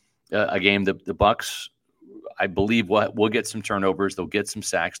be a game that the Bucs, I believe, will get some turnovers. They'll get some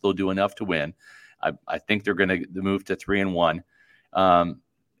sacks. They'll do enough to win. I think they're going to move to 3-1.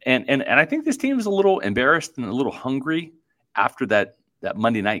 And I think this team is a little embarrassed and a little hungry after that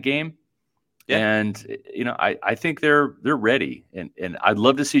Monday night game. Yeah. And I think they're ready. And I'd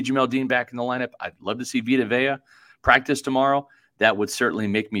love to see Jamel Dean back in the lineup. I'd love to see Vita Vea practice tomorrow. That would certainly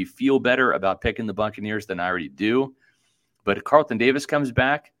make me feel better about picking the Buccaneers than I already do. But if Carlton Davis comes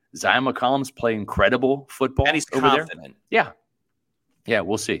back, Zion McCollum's playing incredible football. And he's over confident. There. Yeah,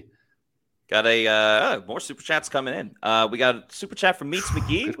 we'll see. Got more super chats coming in. We got a super chat from Meets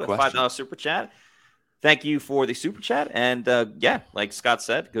McGee with $5 super chat. Thank you for the super chat. And like Scott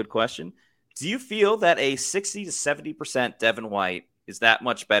said, good question. Do you feel that a 60 to 70% Devin White is that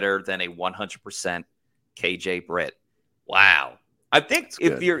much better than a 100% KJ Britt? Wow. I think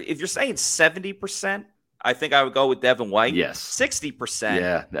if you're saying 70%, I think I would go with Devin White. Yes. 60%.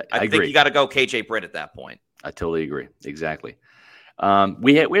 Yeah, I think agree. You got to go KJ Britt at that point. I totally agree. Exactly.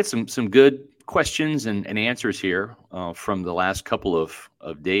 We had some good questions and answers here from the last couple of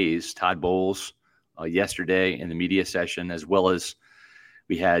days. Todd Bowles yesterday in the media session, as well as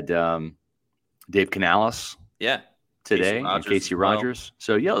we had Dave Canales. Today and Casey Rogers.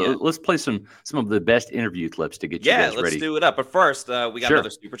 So let's play some of the best interview clips to get you guys ready. Yeah, let's do it up. But first, we got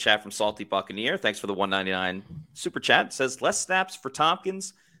another super chat from Salty Buccaneer. Thanks for the $1.99 super chat. It says less snaps for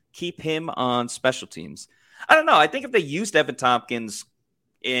Tompkins, keep him on special teams. I don't know. I think if they used Evan Tompkins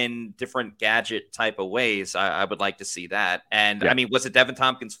in different gadget type of ways, I would like to see that. And I mean, was it Devin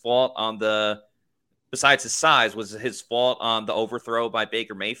Tompkins' fault besides his size, was it his fault on the overthrow by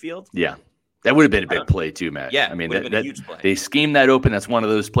Baker Mayfield? Yeah. That would have been a big play too, Matt. Yeah, I mean, that a huge play. They schemed that open. That's one of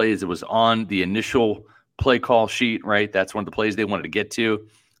those plays that was on the initial play call sheet, right? That's one of the plays they wanted to get to.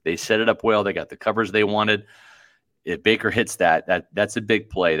 They set it up well. They got the covers they wanted. If Baker hits that's a big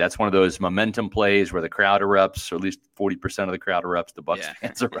play. That's one of those momentum plays where the crowd erupts, or at least 40% of the crowd erupts. The Bucs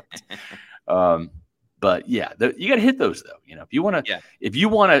fans erupt. But you got to hit those though. If you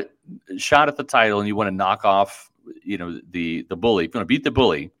want a shot at the title and you want to knock off, the bully, if you want to beat the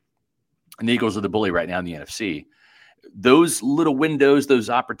bully. And the Eagles are the bully right now in the NFC. Those little windows, those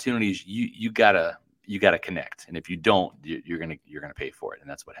opportunities, you gotta connect. And if you don't, you're gonna pay for it. And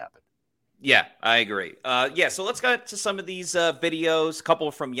that's what happened. Yeah, I agree. So let's get to some of these videos. A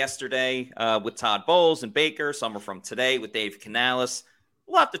couple from yesterday with Todd Bowles and Baker. Some are from today with Dave Canales.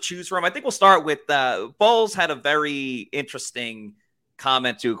 A lot to choose from. I think we'll start with Bowles had a very interesting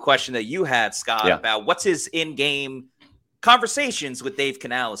comment to a question that you had, Scott, about what's his in-game conversations with Dave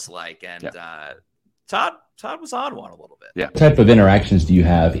Canales like, and Todd was on one a little bit. What type of interactions do you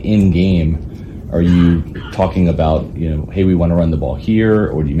have in game? Are you talking about, hey, we want to run the ball here,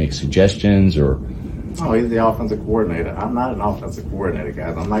 or do you make suggestions? Or he's the offensive coordinator. I'm not an offensive coordinator,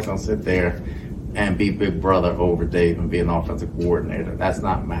 guys. I'm not going to sit there and be big brother over Dave and be an offensive coordinator. That's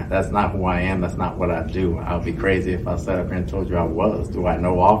not who I am. That's not what I do. I'll be crazy if I sat up here and told you I was. Do I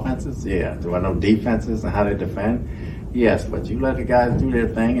know offenses? Yeah. Do I know defenses and how they defend? Yes, but you let the guys do their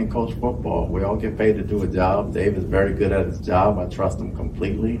thing and coach football. We all get paid to do a job. Dave is very good at his job. I trust him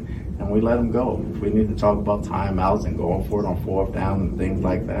completely, and we let him go. If we need to talk about timeouts and going for it on fourth down and things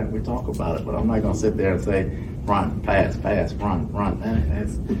like that, we talk about it. But I'm not going to sit there and say, run, pass, run.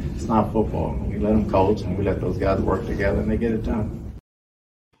 It's not football. We let them coach, and we let those guys work together, and they get it done.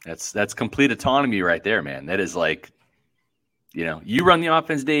 That's complete autonomy right there, man. That is like, you run the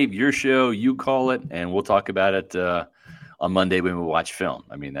offense, Dave, your show, you call it, and we'll talk about it on Monday when we watch film.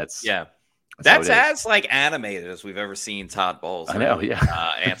 I mean, that's as like animated as we've ever seen Todd Bowles. I know,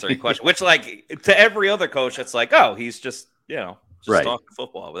 answering questions, which like to every other coach, it's like, oh, he's just talking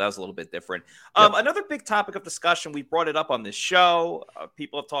football, but that was a little bit different. Another big topic of discussion, we brought it up on this show.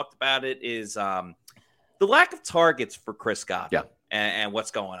 People have talked about it, is the lack of targets for Chris Godwin. and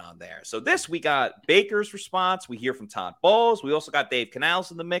what's going on there. So this, we got Baker's response. We hear from Todd Bowles. We also got Dave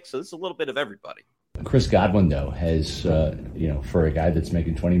Canals in the mix. So this is a little bit of everybody. Chris Godwin, though, has, for a guy that's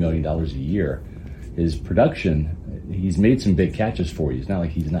making $20 million a year, his production, he's made some big catches for you. It's not like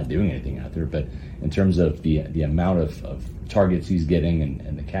he's not doing anything out there, but in terms of the amount of targets he's getting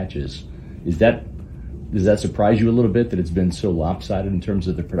and the catches, does that surprise you a little bit that it's been so lopsided in terms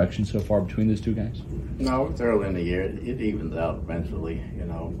of the production so far between those two guys? No, it's early in the year. It evens out eventually.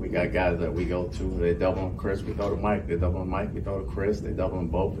 We got guys that we go to. They double them Chris, we throw to Mike. They double them Mike, we throw to Chris. They double them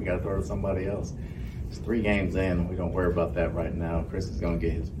both, we got to throw to somebody else. It's 3 games in. We don't worry about that right now. Chris is going to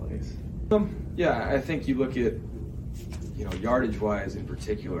get his place. Yeah, I think you look at, yardage-wise in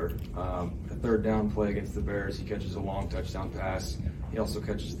particular, a third down play against the Bears, he catches a long touchdown pass. He also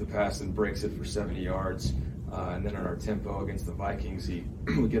catches the pass and breaks it for 70 yards. And then on our tempo against the Vikings,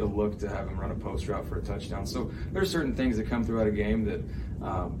 we get a look to have him run a post route for a touchdown. So there are certain things that come throughout a game that,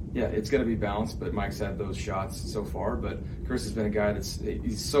 it's going to be balanced, but Mike's had those shots so far. But Chris has been a guy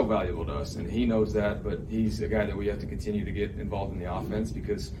he's so valuable to us, and he knows that, but he's a guy that we have to continue to get involved in the offense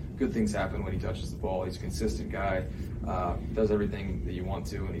because good things happen when he touches the ball. He's a consistent guy, does everything that you want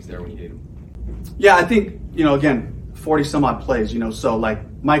to, and he's there when you need him. Yeah, I think, again, 40 some odd plays, so like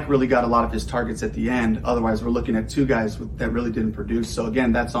Mike really got a lot of his targets at the end. Otherwise, we're looking at 2 guys that really didn't produce. So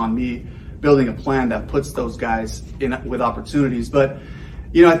again, that's on me building a plan that puts those guys in with opportunities. But,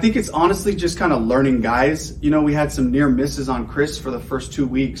 I think it's honestly just kind of learning guys. We had some near misses on Chris for the first 2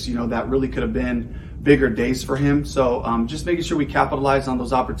 weeks, that really could have been bigger days for him. So just making sure we capitalize on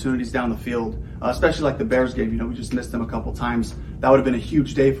those opportunities down the field, especially like the Bears game. We just missed him a couple times. That would have been a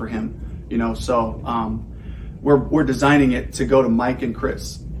huge day for him, so we're designing it to go to Mike and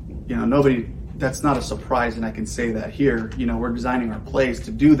Chris. That's not a surprise, and I can say that here. We're designing our plays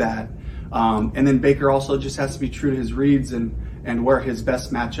to do that. And then Baker also just has to be true to his reads and where his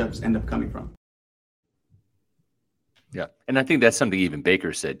best matchups end up coming from. Yeah, and I think that's something even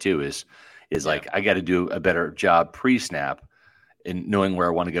Baker said too, is like, I got to do a better job pre-snap in knowing where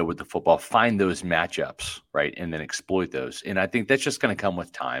I want to go with the football, find those matchups, right, and then exploit those. And I think that's just going to come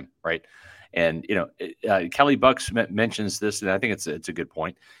with time, right? And, Kelly Bucks mentions this, and I think it's a good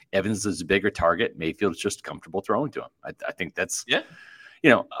point. Evans is a bigger target. Mayfield's just comfortable throwing to him. I think that's,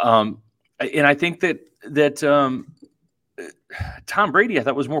 and I think that Tom Brady, I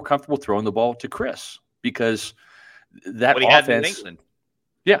thought, was more comfortable throwing the ball to Chris because that what he offense. Had in England,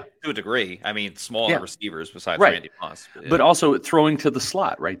 to a degree. I mean, smaller receivers besides Randy Moss. But also throwing to the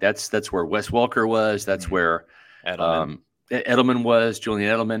slot, right? That's where Wes Welker was. That's where Edelman was,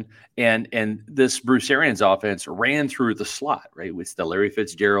 Julian Edelman, and this Bruce Arians offense ran through the slot, right? It's the Larry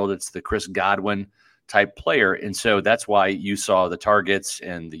Fitzgerald, it's the Chris Godwin type player, and so that's why you saw the targets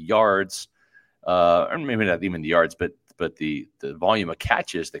and the yards, or maybe not even the yards, but the volume of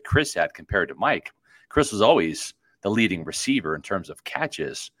catches that Chris had compared to Mike. Chris was always the leading receiver in terms of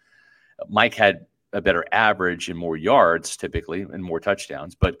catches. Mike had a better average and more yards typically and more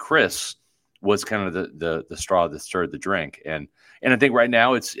touchdowns, but Chris was kind of the straw that stirred the drink. And I think right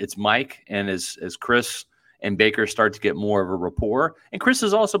now it's Mike, and as Chris and Baker start to get more of a rapport, and Chris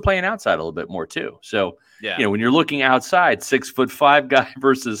is also playing outside a little bit more too. So, when you're looking outside, 6'5" guy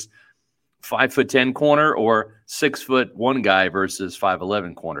versus 5'10" corner, or 6'1" guy versus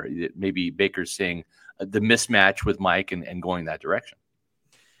 5'11" corner, maybe Baker's seeing the mismatch with Mike and going that direction.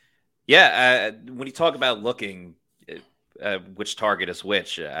 Yeah. When you talk about looking, which target is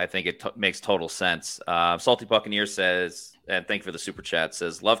which, I think it makes total sense. Salty Buccaneer says, and thank you for the super chat,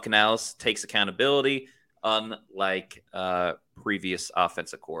 says, love Canales, takes accountability, unlike previous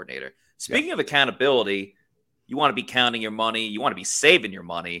offensive coordinator. Speaking of accountability, you want to be counting your money, you want to be saving your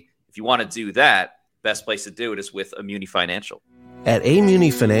money. If you want to do that, best place to do it is with Muni Financial. At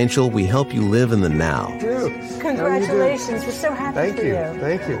Muni Financial, we help you live in the now. Dude, congratulations. We're so happy for you.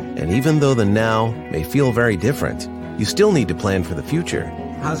 Thank you. And even though the now may feel very different, you still need to plan for the future.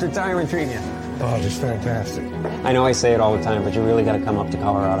 How's retirement treating you? Oh, just fantastic. I know I say it all the time, but you really got to come up to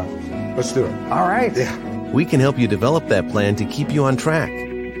Colorado. Let's do it. All right. Yeah. We can help you develop that plan to keep you on track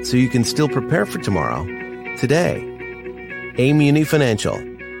so you can still prepare for tomorrow, today. Muni Financial.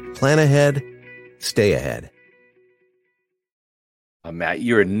 Plan ahead, stay ahead. Matt,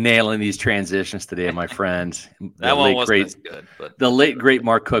 you're nailing these transitions today, my friend. That one wasn't as good. But the late, great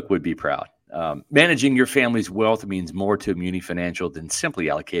Mark Cook would be proud. Managing your family's wealth means more to Muni Financial than simply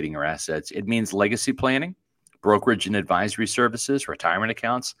allocating your assets. It means legacy planning, brokerage and advisory services, retirement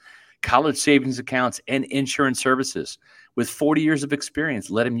accounts, college savings accounts, and insurance services. With 40 years of experience,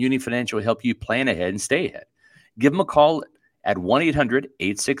 let Muni Financial help you plan ahead and stay ahead. Give them a call at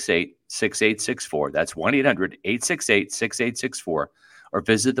 1-800-868-6864. That's 1-800-868-6864. Or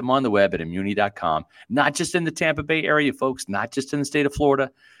visit them on the web at immuni.com. Not just in the Tampa Bay area, folks, not just in the state of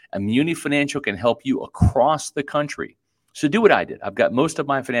Florida. Immuni Financial can help you across the country. So do what I did. I've got most of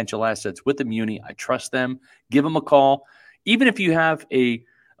my financial assets with Immuni. I trust them. Give them a call. Even if you have a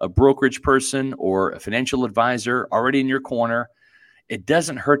brokerage person or a financial advisor already in your corner, it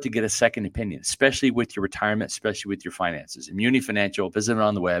doesn't hurt to get a second opinion, especially with your retirement, especially with your finances. Immuni Financial, visit them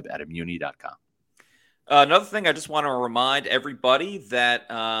on the web at immuni.com. Another thing, I just want to remind everybody that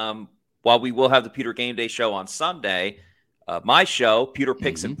while we will have the Pewter Game Day show on Sunday, my show, Pewter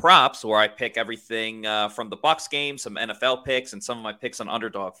Picks and Props, where I pick everything from the Bucs game, some NFL picks, and some of my picks on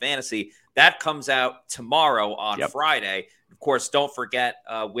Underdog Fantasy, that comes out tomorrow on Friday. Of course, don't forget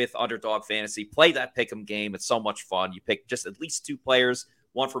with Underdog Fantasy, play that pick'em game. It's so much fun. You pick just at least 2 players,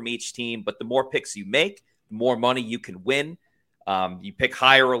 one from each team, but the more picks you make, the more money you can win. You pick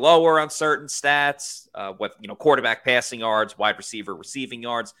higher or lower on certain stats, quarterback passing yards, wide receiver receiving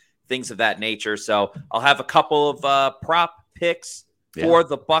yards, things of that nature. So I'll have a couple of prop picks for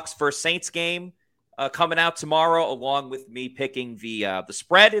the Bucs versus Saints game coming out tomorrow, along with me picking the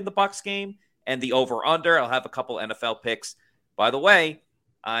spread in the Bucs game and the over/under. I'll have a couple NFL picks. By the way,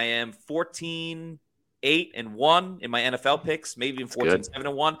 I am 14-8-1 in my NFL picks, maybe even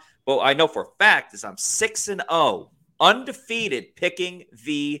 14-7-1. But I know for a fact is I'm 6-0. Undefeated picking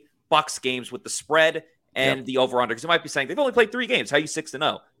the Bucs games with the spread and the over-under. Because you might be saying, they've only played 3 games. How are you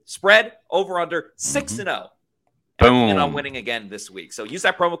 6-0? Spread, over-under, 6-0. And I'm winning again this week. So use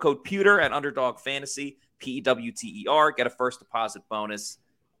that promo code Pewter at Underdog Fantasy, PEWTER. Get a first deposit bonus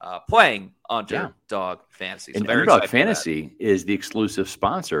playing Underdog Fantasy. So and Underdog Fantasy is the exclusive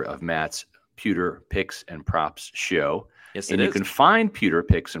sponsor of Matt's Pewter Picks and Props show. Yes, and you can find Pewter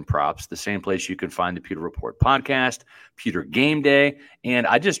Picks and Props the same place you can find the Pewter Report podcast, Pewter Game Day, and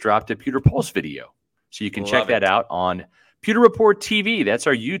I just dropped a Pewter Pulse video. So you can check that out on Pewter Report TV. That's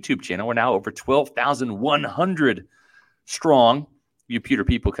our YouTube channel. We're now over 12,100 strong. You Pewter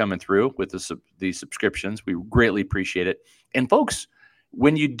people coming through with the subscriptions. We greatly appreciate it. And folks,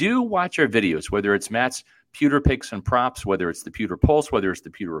 when you do watch our videos, whether it's Matt's Pewter Picks and Props, whether it's the Pewter Pulse, whether it's the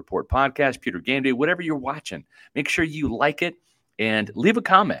Pewter Report podcast, Pewter Game Day, whatever you're watching, make sure you like it and leave a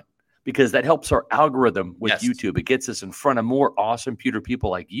comment, because that helps our algorithm with YouTube. It gets us in front of more awesome Pewter people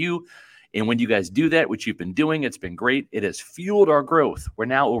like you. And when you guys do that, which you've been doing, it's been great. It has fueled our growth. We're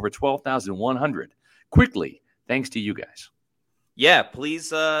now over 12,100 quickly, thanks to you guys. Yeah,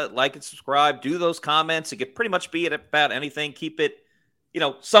 please like and subscribe. Do those comments. It could pretty much be about anything. Keep it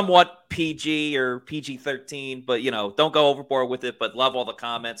somewhat PG or PG-13, but, don't go overboard with it, but love all the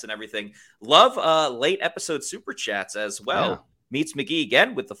comments and everything. Love late episode super chats as well. Yeah. Meets McGee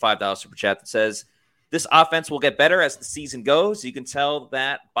again with the $5 super chat that says, this offense will get better as the season goes. You can tell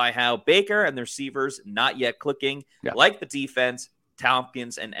that by how Baker and the receivers not yet clicking, like the defense,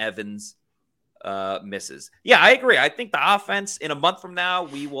 Tompkins and Evans misses. Yeah, I agree. I think the offense in a month from now,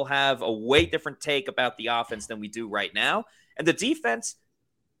 we will have a way different take about the offense than we do right now. And the defense,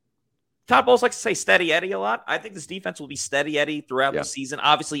 Todd Bowles likes to say steady Eddie a lot. I think this defense will be steady Eddie throughout the season.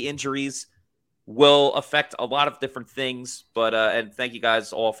 Obviously, injuries will affect a lot of different things. But and thank you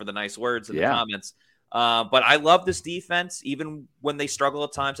guys all for the nice words in the comments. But I love this defense, even when they struggle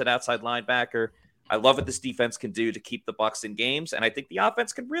at times at outside linebacker. I love what this defense can do to keep the Bucs in games. And I think the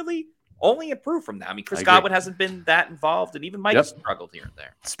offense can really only improve from that. I mean, Chris Godwin hasn't been that involved, and even Mike has struggled here and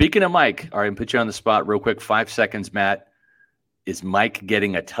there. Speaking of Mike, all right, I'm put you on the spot real quick. 5 seconds, Matt. Is Mike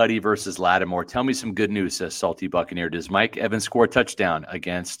getting a tutty versus Lattimore? Tell me some good news, says Salty Buccaneer. Does Mike Evans score a touchdown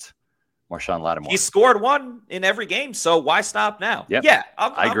against Marshawn Lattimore? He scored one in every game, so why stop now? Yeah,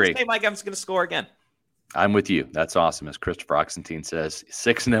 I agree. Say Mike Evans is going to score again. I'm with you. That's awesome. As Christopher Oxentine says,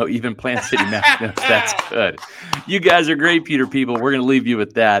 6-0, even Plant City Matt knows that's good. You guys are great, Pewter people. We're going to leave you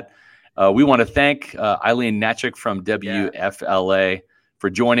with that. We want to thank Aileen Hnatiuk from WFLA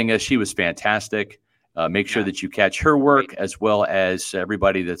for joining us. She was fantastic. Make sure that you catch her work, as well as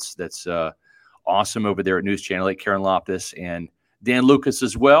everybody that's awesome over there at News Channel 8, Karen Loftus and Dan Lucas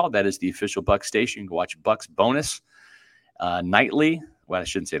as well. That is the official Bucs station. You can watch Bucs Bonus nightly. Well, I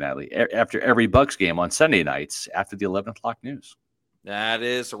shouldn't say nightly. After every Bucs game on Sunday nights after the 11 o'clock news. That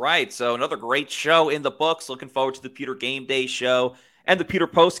is right. So another great show in the books. Looking forward to the Pewter Game Day show and the Pewter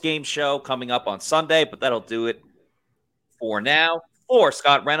Post Game show coming up on Sunday. But that'll do it for now. For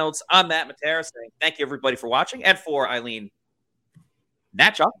Scott Reynolds, I'm Matt Matera saying thank you, everybody, for watching. And for Aileen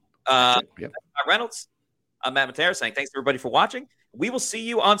Hnatiuk, Scott Reynolds, I'm Matt Matera saying thanks, everybody, for watching. We will see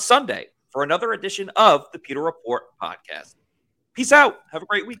you on Sunday for another edition of the Pewter Report podcast. Peace out. Have a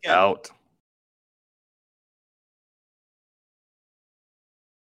great weekend. Out.